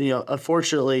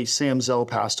unfortunately Sam Zell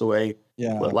passed away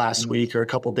last week or a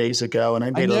couple of days ago, and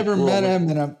I never met him,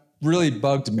 and it really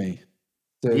bugged me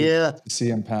to see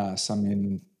him pass. I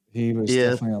mean, he was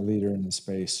definitely a leader in the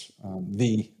space,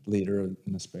 the leader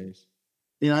in the space.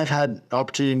 I've had the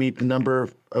opportunity to meet a number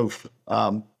of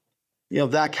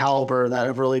that caliber that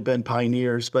have really been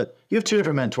pioneers. But you have two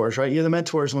different mentors, right? You have the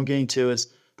mentors I'm getting to is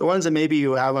the ones that maybe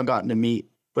you haven't gotten to meet,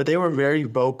 but they were very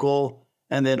vocal.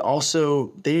 And then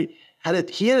also he had a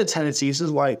tendency, this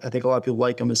is why I think a lot of people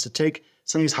like him, is to take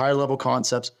some of these higher level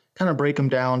concepts, kind of break them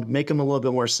down, make them a little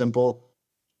bit more simple.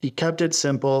 He kept it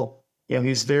simple.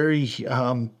 He's very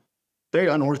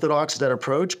unorthodox, that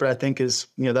approach, but I think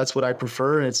that's what I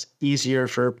prefer. And it's easier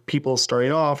for people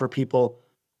starting off, or people,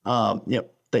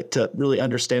 to really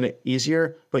understand it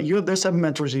easier. But you have those type of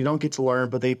mentors that you don't get to learn,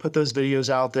 but they put those videos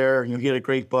out there. You get a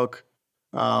great book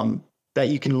that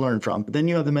you can learn from. But then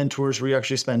you have the mentors where you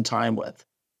actually spend time with.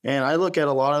 And I look at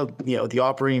a lot of, the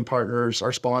operating partners,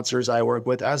 our sponsors I work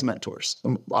with, as mentors. A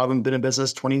lot of them have been in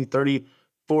business 20, 30,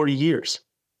 40 years.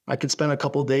 I could spend a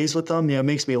couple of days with them. It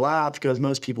makes me laugh because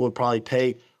most people would probably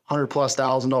pay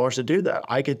 $100,000+ to do that.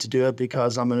 I get to do it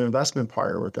because I'm an investment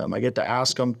partner with them. I get to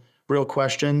ask them real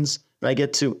questions, and I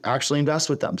get to actually invest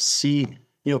with them, see,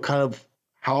 kind of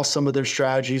how some of their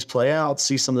strategies play out,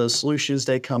 see some of the solutions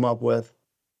they come up with.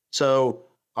 So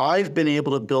I've been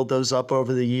able to build those up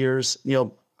over the years.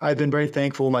 I've been very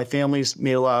thankful. My family's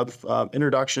made a lot of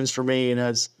introductions for me, and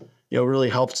has, really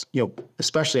helped,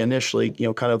 especially initially,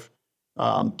 kind of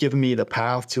given me the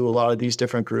path to a lot of these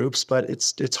different groups. But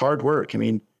it's hard work. I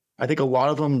mean, I think a lot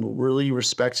of them really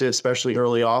respect it, especially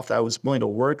early off. I was willing to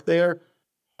work there,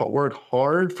 but work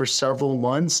hard for several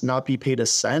months, not be paid a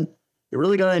cent. You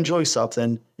really got to enjoy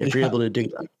something if you're able to do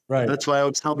that. Right. That's why I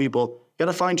always tell people, you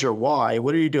got to find your why.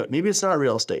 What are you doing? Maybe it's not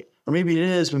real estate, or maybe it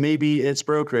is, but maybe it's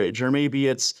brokerage, or maybe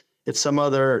it's some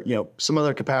other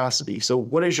capacity. So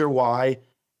what is your why?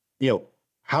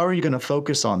 How are you going to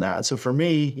focus on that? So for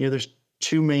me, there's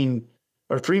three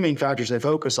main factors I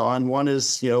focus on. One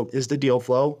is the deal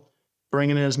flow,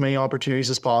 bringing in as many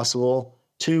opportunities as possible.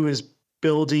 Two is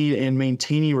building and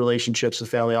maintaining relationships with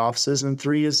family offices. And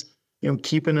three is,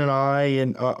 keeping an eye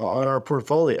on our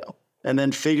portfolio, and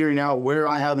then figuring out where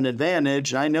I have an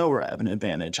advantage. I know where I have an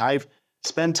advantage. I've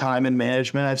spent time in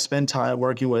management. I've spent time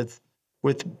working with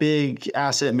big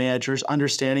asset managers,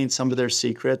 understanding some of their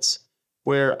secrets,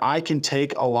 where I can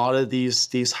take a lot of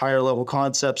these higher level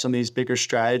concepts and these bigger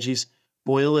strategies,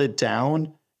 boil it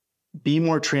down, be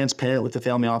more transparent with the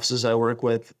family offices I work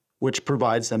with, which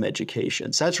provides them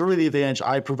education. So that's really the advantage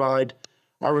I provide.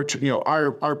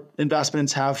 Our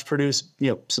investments have produced,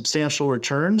 substantial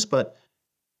returns, but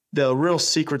the real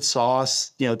secret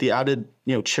sauce, the added,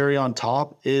 cherry on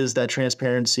top is that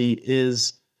transparency,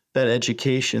 is that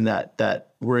education that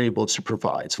we're able to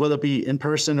provide. So whether it be in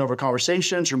person over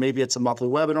conversations, or maybe it's a monthly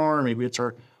webinar, or maybe it's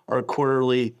our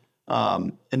quarterly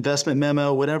investment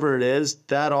memo, whatever it is,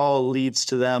 that all leads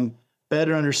to them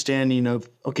better understanding of,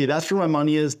 okay, that's where my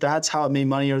money is. That's how it made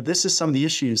money, or this is some of the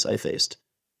issues I faced.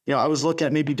 I was looking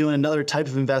at maybe doing another type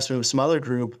of investment with some other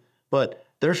group, but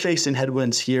they're facing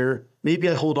headwinds here. Maybe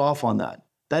I hold off on that.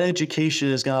 That education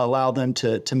is going to allow them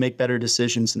to make better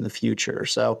decisions in the future.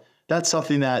 So that's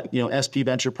something that, SP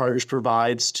Venture Partners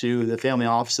provides to the family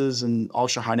offices and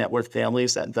ultra high net worth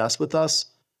families that invest with us,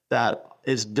 that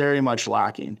is very much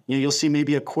lacking. You'll see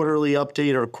maybe a quarterly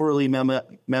update or a quarterly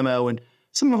memo, and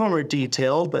some of them are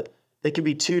detailed, but they can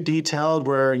be too detailed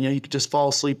where, you could just fall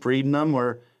asleep reading them,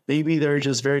 or maybe they're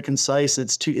just very concise.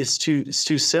 It's too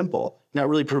simple, not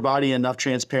really providing enough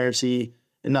transparency,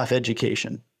 enough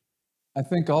education. I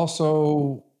think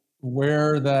also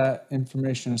where that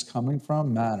information is coming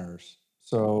from matters.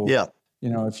 So, yeah,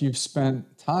 if you've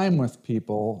spent time with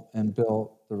people and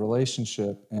built the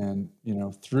relationship, and,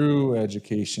 through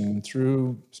education,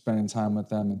 through spending time with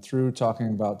them, and through talking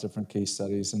about different case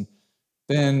studies, and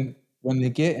then when they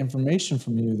get information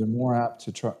from you, they're more apt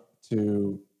to try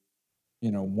to,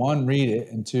 one, read it,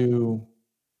 and two,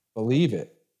 believe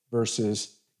it,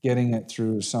 versus getting it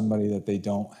through somebody that they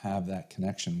don't have that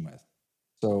connection with.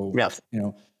 So, yes.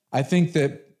 I think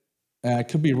that I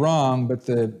could be wrong, but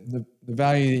the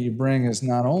value that you bring is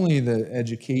not only the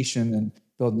education and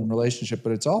building the relationship,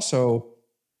 but it's also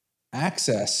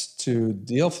access to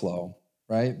deal flow,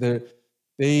 right?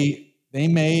 They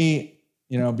may,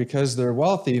 because they're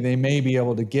wealthy, they may be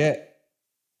able to get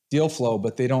deal flow,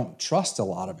 but they don't trust a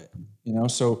lot of it,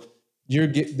 so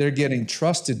they're getting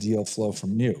trusted deal flow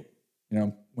from you.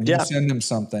 When you send them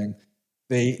something,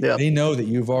 they know that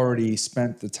you've already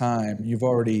spent the time, you've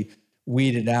already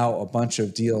weeded out a bunch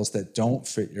of deals that don't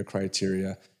fit your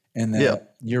criteria, and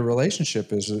that your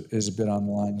relationship is a bit on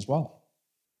the line as well.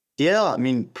 Yeah, I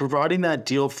mean, providing that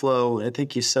deal flow, I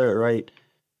think you said it right,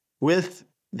 with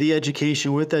the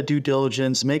education, with that due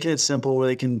diligence, making it simple where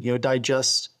they can,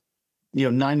 digest,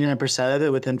 99% of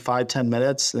it within 5-10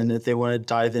 minutes. And if they want to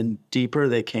dive in deeper,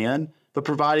 they can. But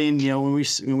providing,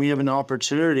 when we have an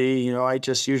opportunity, I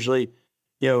just usually,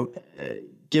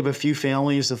 give a few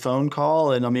families a phone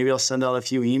call, and maybe I'll send out a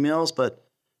few emails. But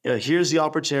here's the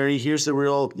opportunity. Here's the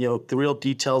real, the real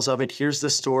details of it. Here's the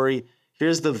story.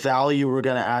 Here's the value we're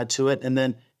going to add to it, and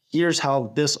then here's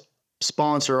how this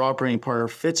sponsor or operating partner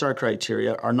fits our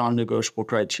criteria, our non-negotiable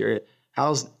criteria.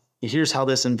 Here's how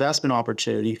this investment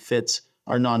opportunity fits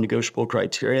our non-negotiable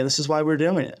criteria. And this is why we're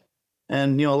doing it.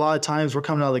 And, a lot of times we're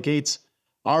coming out of the gates,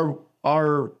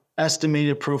 our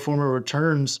estimated pro forma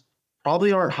returns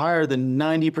probably aren't higher than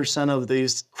 90% of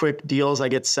these quick deals I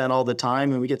get sent all the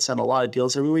time. And we get sent a lot of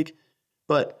deals every week,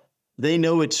 but they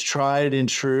know it's tried and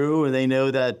true. And they know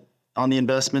that on the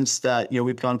investments that,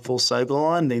 we've gone full cycle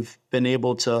on, they've been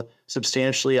able to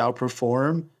substantially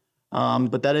outperform.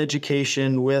 But that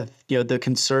education with, the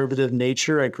conservative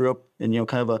nature, I grew up in,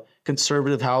 kind of a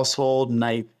conservative household, and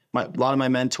a lot of my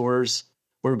mentors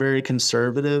were very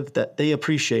conservative, that they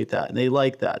appreciate that and they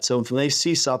like that. So if they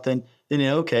see something, they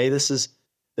know, okay, this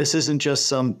isn't just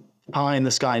some pie in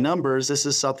the sky numbers. This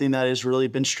is something that has really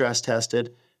been stress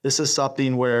tested. This is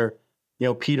something where,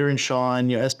 Peter and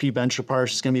Sean, SP Venture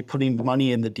Partners is going to be putting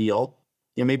money in the deal.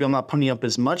 Maybe I'm not putting up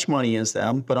as much money as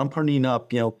them, but I'm putting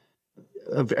up,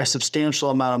 a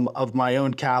substantial amount of my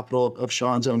own capital, of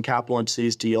Sean's own capital into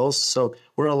these deals. So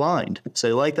we're aligned. So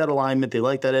they like that alignment. They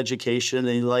like that education.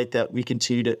 They like that we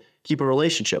continue to keep a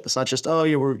relationship. It's not just,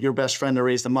 you're your best friend to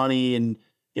raise the money and,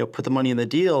 put the money in the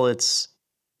deal. It's,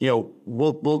 we're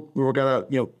going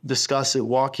to, discuss it,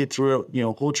 walk you through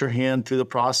it, hold your hand through the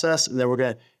process. And then we're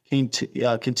going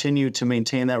to continue to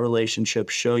maintain that relationship,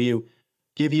 show you,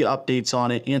 give you updates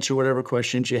on it, answer whatever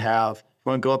questions you have. If we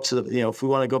want to go up to the, if we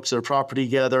want to go up to the property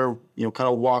together, kind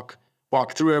of walk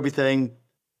through everything,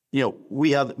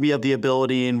 we have the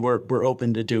ability, and we're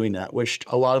open to doing that, which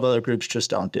a lot of other groups just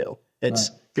don't do.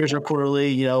 It's here's our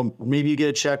quarterly, maybe you get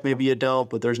a check, maybe you don't,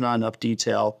 but there's not enough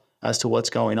detail as to what's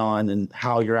going on and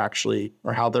how they're actually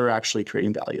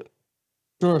creating value.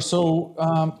 Sure. So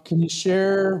can you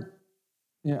share,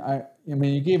 I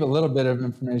mean, you gave a little bit of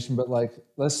information, but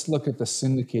let's look at the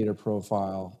syndicator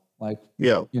profile.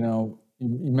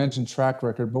 You mentioned track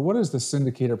record, but what does the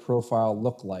syndicator profile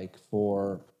look like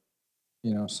for,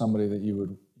 somebody that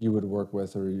you would work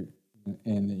with and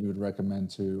that you would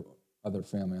recommend to other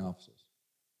family offices?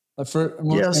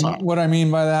 What I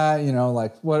mean by that,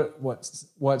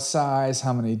 what size,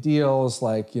 how many deals,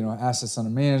 assets under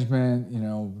management,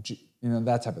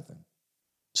 that type of thing.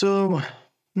 So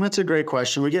that's a great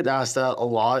question. We get asked that a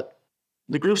lot.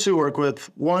 The groups we work with,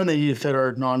 one, they need to fit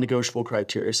our non-negotiable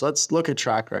criteria. So let's look at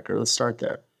track record. Let's start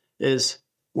there.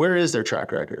 Where is their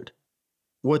track record?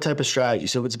 What type of strategy?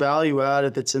 So if it's value add,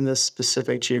 if it's in this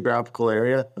specific geographical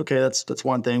area, okay, that's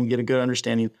one thing. We get a good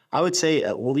understanding. I would say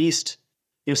at least,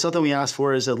 something we ask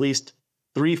for is at least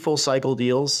 3 full cycle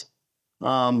deals.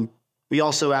 We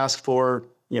also ask for,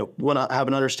 want to have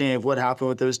an understanding of what happened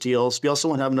with those deals. We also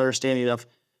want to have an understanding of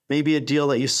maybe a deal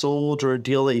that you sold or a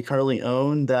deal that you currently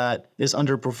own that is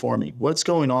underperforming. What's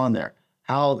going on there?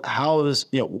 How is,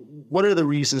 what are the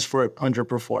reasons for it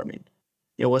underperforming?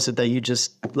 Was it that you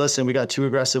just, listen, we got too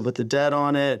aggressive with the debt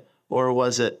on it? Or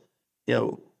was it,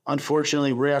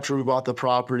 unfortunately, right after we bought the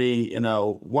property,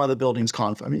 one of the buildings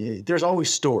conflict? I mean, there's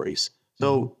always stories.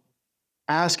 So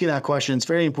asking that question is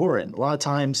very important. A lot of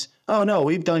times, oh no,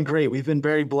 we've done great. We've been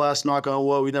very blessed, knock on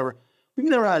wood. We've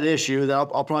never had an issue.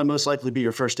 I'll probably most likely be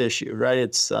your first issue, right?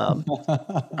 It's I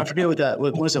forget what that.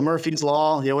 What is it? Murphy's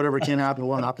Law. Whatever can happen,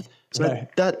 won't happen. So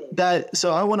right.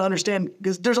 So I want to understand,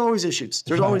 because there's always issues.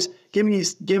 There's always give me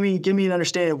an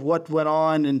understanding of what went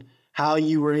on and how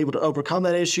you were able to overcome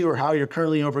that issue, or how you're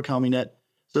currently overcoming it.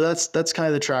 So that's kind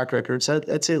of the track record. So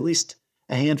I'd say at least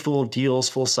a handful of deals,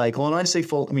 full cycle. And when I say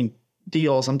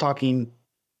deals, I'm talking,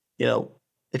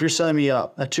 if you're selling me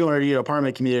a 200-unit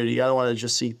apartment community, I don't want to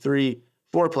just see 3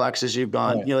 4-plexes you've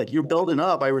gone. Right. You're building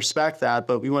up. I respect that,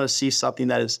 but we want to see something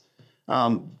that is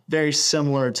very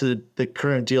similar to the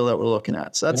current deal that we're looking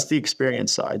at. So that's the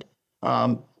experience side.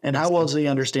 And how well do they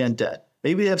understand debt?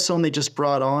 Maybe they have someone they just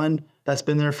brought on that's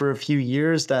been there for a few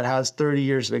years that has 30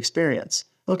 years of experience.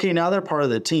 Okay, now they're part of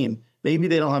the team. Maybe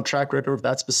they don't have track record of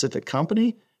that specific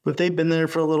company, but if they've been there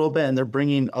for a little bit and they're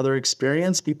bringing other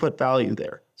experience, we put value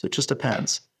there. So it just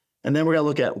depends. And then we're going to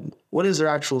look at what is their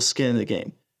actual skin in the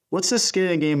game. What's the skin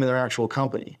in the game in their actual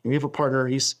company? We have a partner,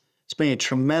 he's spending a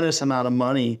tremendous amount of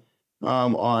money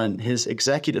on his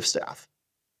executive staff.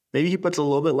 Maybe he puts a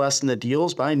little bit less in the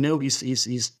deals, but I know he's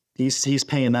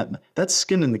paying that. That's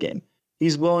skin in the game.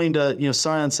 He's willing to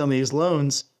sign on some of these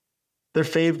loans. They're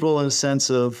favorable in the sense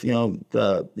of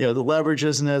the leverage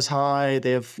isn't as high.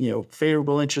 They have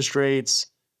favorable interest rates.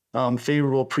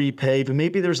 favorable prepay, but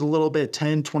maybe there's a little bit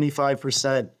 10,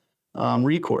 25%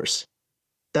 recourse.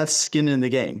 That's skin in the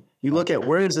game. You look at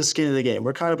where is the skin in the game.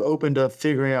 We're kind of open to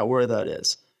figuring out where that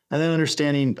is. And then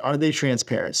understanding, are they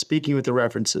transparent? Speaking with the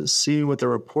references, seeing what the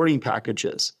reporting package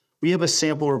is. We have a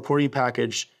sample reporting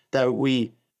package that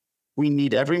we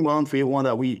need every month. We have one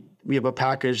that we have a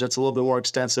package that's a little bit more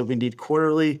extensive. We need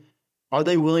quarterly. Are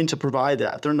they willing to provide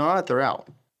that? If they're not, they're out.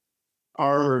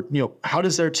 How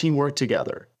does their team work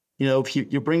together? If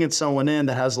you're bringing someone in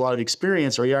that has a lot of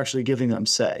experience, are you actually giving them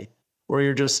say? Or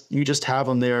you just have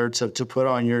them there to put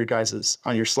on your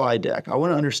slide deck? I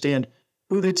want to understand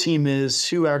who the team is,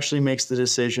 who actually makes the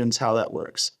decisions, how that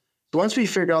works. So once we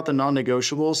figure out the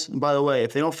non-negotiables, and by the way,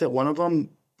 if they don't fit one of them,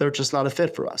 they're just not a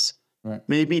fit for us. Right.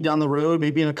 Maybe down the road,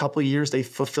 maybe in a couple of years, they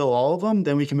fulfill all of them,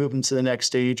 then we can move them to the next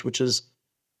stage, which is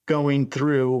going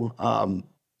through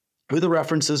who the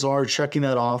references are, checking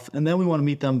that off, and then we want to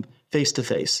meet them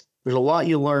face-to-face. There's a lot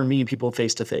you learn meeting people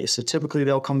face-to-face. So typically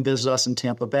they'll come visit us in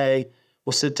Tampa Bay.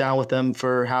 We'll sit down with them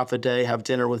for half a day, have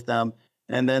dinner with them.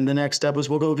 And then the next step is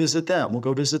we'll go visit them. We'll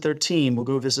go visit their team. We'll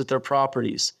go visit their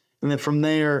properties. And then from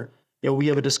there, we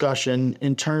have a discussion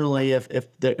internally if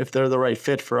they're the right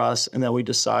fit for us. And then we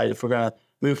decide if we're going to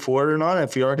move forward or not.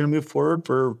 If we are going to move forward,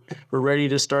 we're ready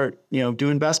to start, do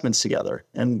investments together.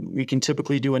 And we can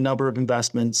typically do a number of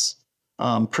investments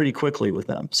pretty quickly with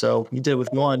them. So we did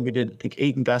with one, we did, I think,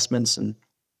 8 investments in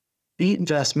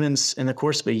the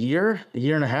course of a year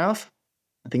and a half.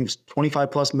 I think it's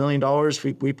 $25+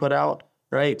 million we put out,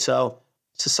 right? So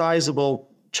it's a sizable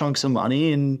chunks of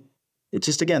money. And it's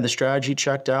just, again, the strategy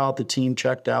checked out, the team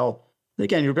checked out.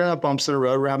 Again, you're going to have bumps in the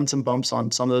road. We're having some bumps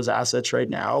on some of those assets right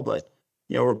now, but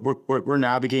we're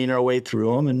navigating our way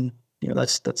through them, and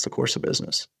that's the course of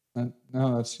business.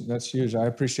 No, that's huge. I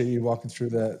appreciate you walking through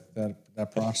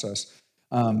that process.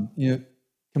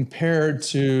 Compared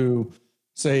to,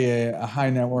 say, a high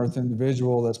net worth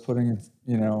individual that's putting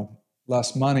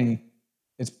less money,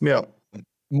 it's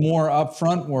more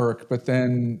upfront work, but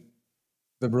then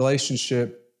the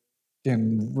relationship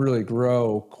can really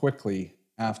grow quickly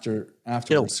afterwards.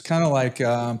 It's kind of like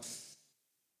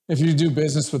if you do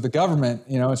business with the government,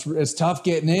 it's tough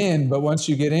getting in, but once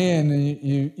you get in,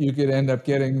 you could end up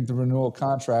getting the renewal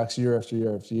contracts year after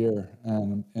year after year,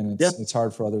 and it's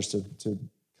hard for others to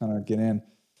kind of get in.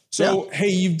 So hey,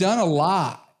 you've done a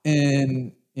lot,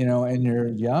 and you're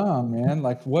young, man.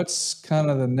 Like, what's kind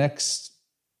of the next?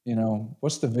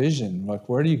 What's the vision? Like,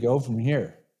 where do you go from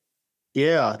here?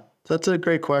 Yeah, that's a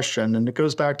great question, and it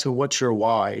goes back to what's your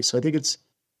why. So I think it's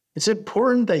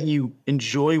important that you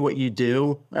enjoy what you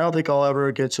do. I don't think I'll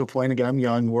ever get to a point, again, I'm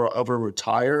young, where I'll ever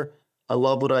retire. I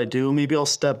love what I do. Maybe I'll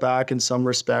step back in some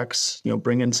respects,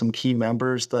 bring in some key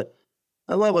members, but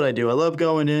I love what I do. I love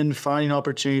going in, finding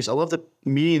opportunities. I love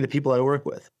meeting the people I work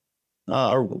with,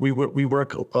 or we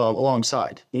work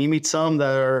alongside. And you meet some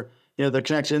that are, they're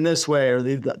connected in this way, or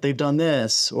they've done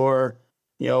this, or,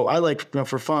 I like,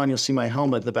 for fun, you'll see my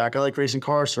helmet in the back. I like racing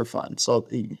cars for fun. So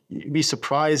it'd be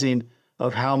surprising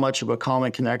of how much of a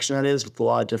common connection that is with a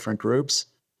lot of different groups.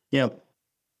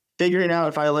 Figuring out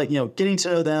if I like, getting to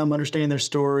know them, understanding their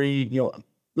story,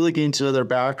 really getting to know their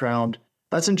background,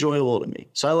 that's enjoyable to me.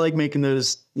 So I like making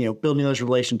those, building those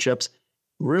relationships.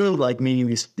 Really like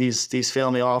meeting these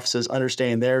family offices,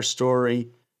 understanding their story,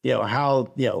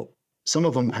 how, some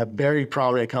of them have very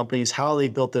prominent companies, how they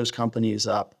built those companies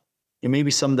up, and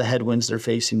maybe some of the headwinds they're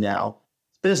facing now.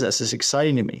 Business is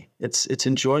exciting to me. It's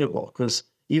enjoyable because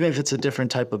even if it's a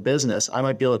different type of business, I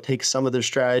might be able to take some of their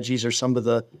strategies or some of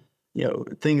the,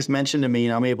 things mentioned to me,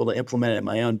 and I'm able to implement it in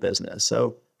my own business.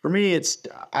 So for me,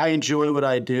 I enjoy what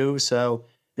I do. So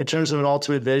in terms of an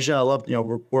ultimate vision, I love,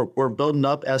 we're building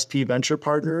up SP Venture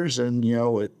Partners, and,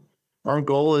 our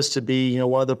goal is to be,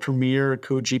 one of the premier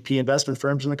co-GP investment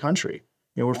firms in the country.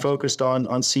 We're focused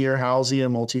on senior housing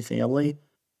and multifamily.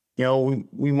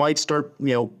 We might start,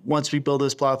 once we build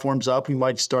those platforms up, we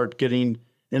might start getting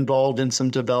involved in some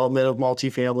development of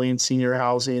multifamily and senior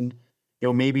housing.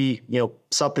 Maybe,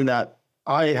 something that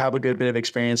I have a good bit of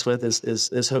experience with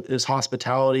is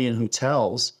hospitality and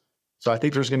hotels. So I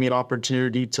think there's going to be an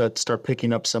opportunity to start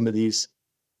picking up some of these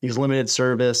limited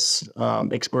service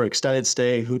or extended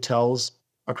stay hotels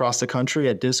across the country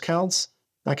at discounts.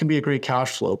 That can be a great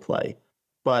cash flow play.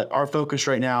 But our focus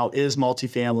right now is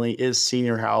multifamily, is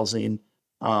senior housing.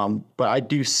 But I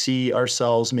do see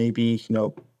ourselves maybe,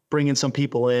 bringing some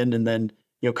people in and then,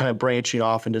 kind of branching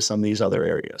off into some of these other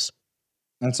areas.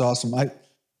 That's awesome.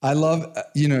 I love,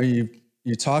 you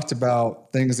talked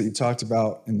about things that you talked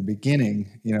about in the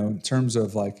beginning, in terms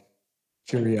of like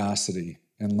curiosity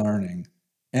and learning.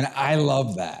 And I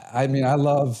love that. I mean, I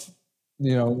love,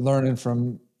 learning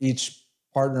from, each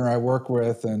partner I work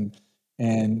with,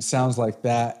 and sounds like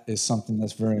that is something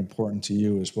that's very important to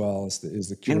you as well, is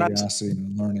the curiosity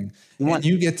and learning. And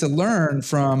you get to learn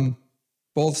from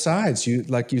both sides.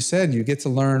 Like you said, you get to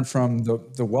learn from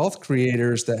the wealth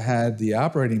creators that had the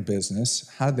operating business.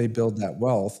 How did they build that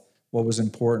wealth? What was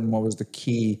important? What was the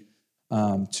key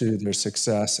to their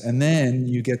success? And then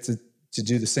you get to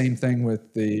do the same thing with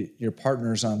your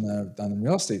partners on the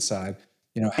real estate side.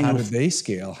 How did they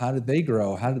scale? How did they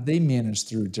grow? How did they manage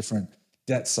through different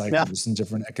debt cycles and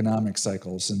different economic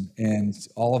cycles? And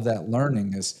all of that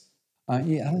learning is, I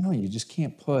don't know, you just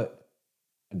can't put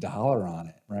a dollar on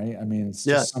it, right? I mean, it's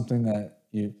just something that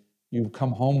you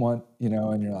come home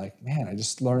and you're like, man, I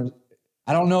just learned.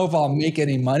 I don't know if I'll make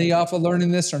any money off of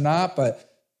learning this or not, but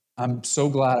I'm so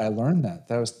glad I learned that.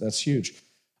 That's huge.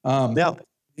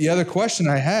 The other question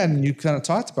I had, and you kind of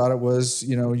talked about it, was,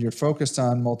 you're focused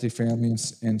on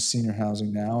multifamily and senior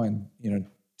housing now. And,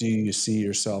 do you see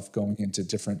yourself going into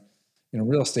different,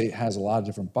 real estate has a lot of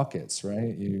different buckets,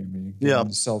 right? You can get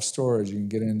into self-storage, you can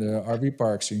get into RV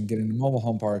parks, you can get into mobile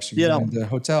home parks, you can get into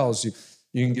hotels,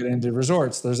 you can get into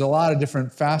resorts. There's a lot of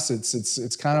different facets.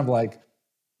 It's kind of like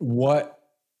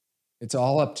it's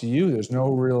all up to you. There's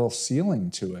no real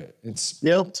ceiling to it. It's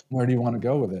where do you want to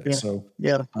go with it? Yeah. So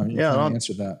you kind of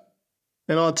answered that.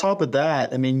 And on top of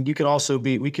that, I mean, you could also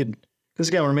because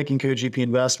again, we're making co-GP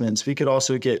investments. We could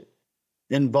also get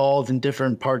involved in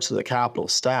different parts of the capital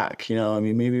stack.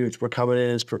 Maybe we're coming in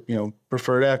as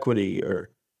preferred equity, or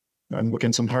I'm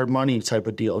looking some hard money type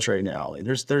of deals right now.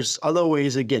 There's other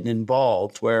ways of getting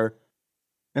involved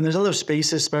and there's other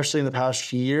spaces, especially in the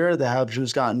past year, that have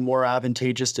just gotten more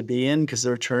advantageous to be in because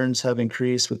the returns have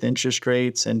increased with interest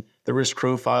rates, and the risk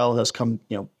profile has come,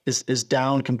 is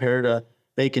down compared to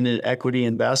making an equity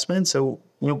investment. So,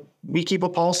 we keep a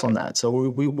pulse on that. So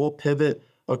we will pivot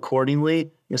accordingly.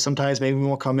 Sometimes maybe we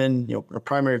won't come in, our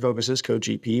primary focus is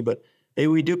co-GP, but maybe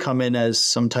we do come in as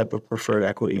some type of preferred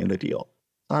equity in the deal.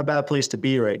 Not a bad place to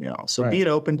be right now. So being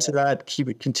open to that,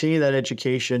 continue that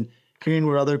education, hearing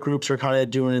what other groups are kind of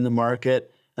doing in the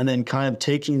market, and then kind of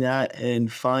taking that and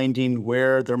finding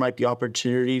where there might be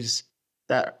opportunities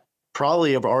that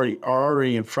probably are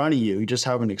already in front of you. You just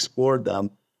haven't explored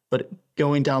them, but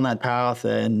going down that path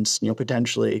and,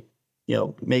 potentially,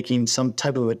 making some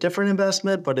type of a different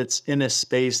investment, but it's in a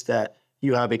space that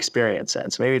you have experience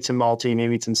in. So maybe it's in multi,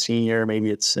 maybe it's in senior, maybe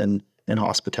it's in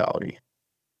hospitality.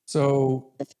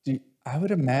 So I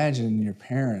would imagine your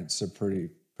parents are pretty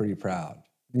proud.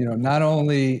 Not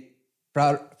only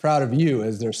proud of you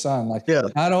as their son,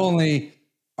 not only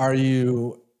are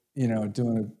you,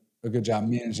 doing a good job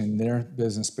managing their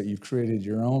business, but you've created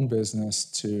your own business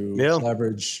to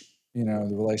leverage, the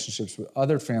relationships with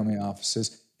other family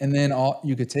offices. And then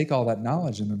you could take all that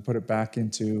knowledge and then put it back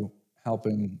into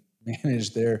helping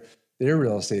manage their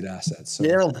real estate assets. So.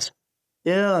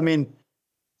 Yeah. I mean,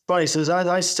 funny. So as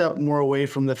I stepped more away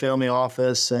from the family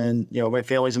office and, my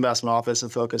family's investment office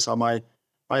and focus on my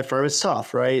firm, it's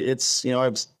tough, right? It's, I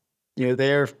was,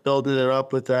 there building it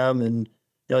up with them, and,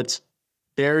 it's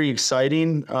very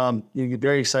exciting.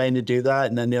 Very exciting to do that.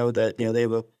 And I know that, they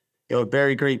have a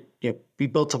very great, we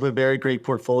built up a very great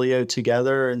portfolio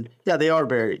together, and they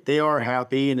are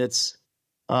happy, and it's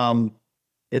nice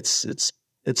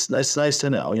to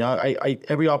know. I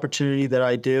every opportunity that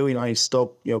I do, I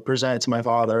still, present it to my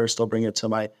father, still bring it to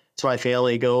my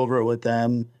family, go over it with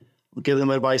them, give them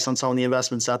advice on some of the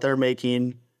investments that they're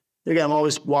making. Again, I'm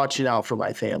always watching out for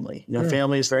my family.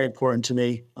 Family is very important to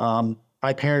me.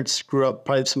 My parents grew up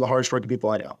probably some of the hardest working people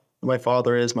I know. My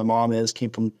father is, my mom is, came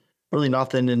from really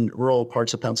nothing in rural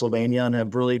parts of Pennsylvania and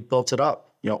have really built it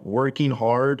up. Working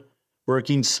hard,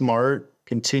 working smart,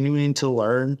 continuing to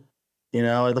learn.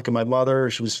 I look at my mother,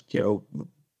 she was,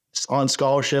 on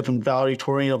scholarship and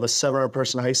valedictorian of a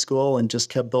 700-person high school and just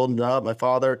kept building it up. My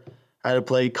father had to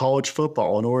play college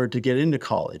football in order to get into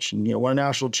college, and, won a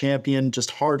national champion,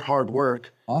 just hard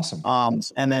work. Awesome.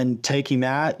 And then taking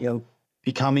that,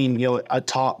 becoming, a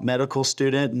top medical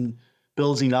student and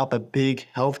building up a big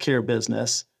healthcare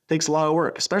business takes a lot of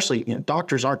work, especially,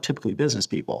 doctors aren't typically business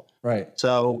people. Right.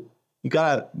 So you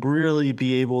got to really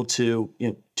be able to,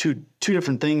 two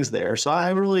different things there. So I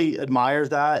really admire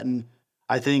that. And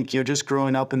I think, just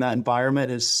growing up in that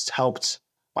environment has helped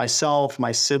myself,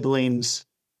 my siblings,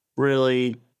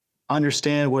 really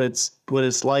understand what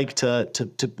it's like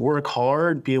to work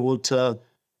hard, be able to,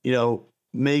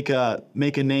 make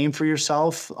a name for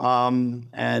yourself. I'm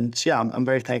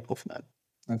very thankful for that.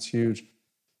 That's huge.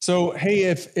 So, hey,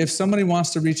 if somebody wants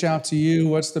to reach out to you,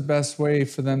 what's the best way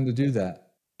for them to do that?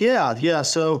 Yeah.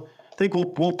 So I think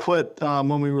we'll put,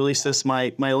 when we release this,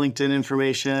 my LinkedIn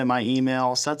information, my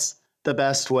email. So the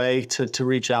best way to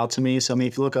reach out to me. So, I mean,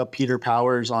 if you look up Peter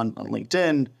Powers on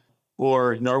LinkedIn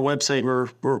or our website, we're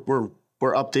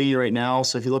updating right now.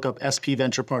 So if you look up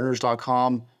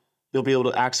spventurepartners.com, you'll be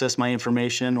able to access my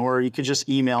information, or you could just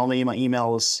email me. My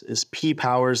email is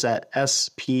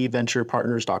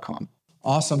ppowers@spventurepartners.com.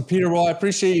 Awesome, Peter. Well, I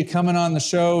appreciate you coming on the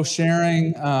show,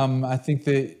 sharing. I think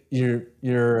that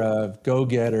you're a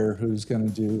go-getter who's going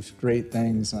to do great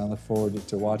things, and I look forward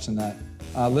to watching that.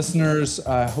 Listeners,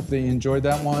 I hope that you enjoyed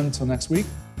that one. Until next week,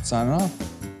 signing off.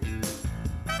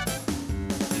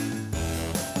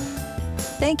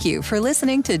 Thank you for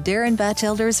listening to Darren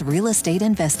Batchelder's Real Estate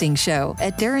Investing Show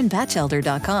at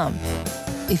darrenbatchelder.com.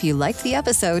 If you liked the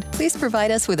episode, please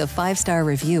provide us with a 5-star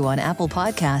review on Apple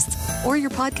Podcasts or your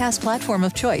podcast platform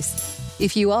of choice.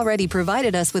 If you already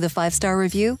provided us with a 5-star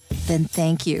review, then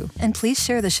thank you, and please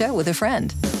share the show with a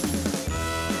friend.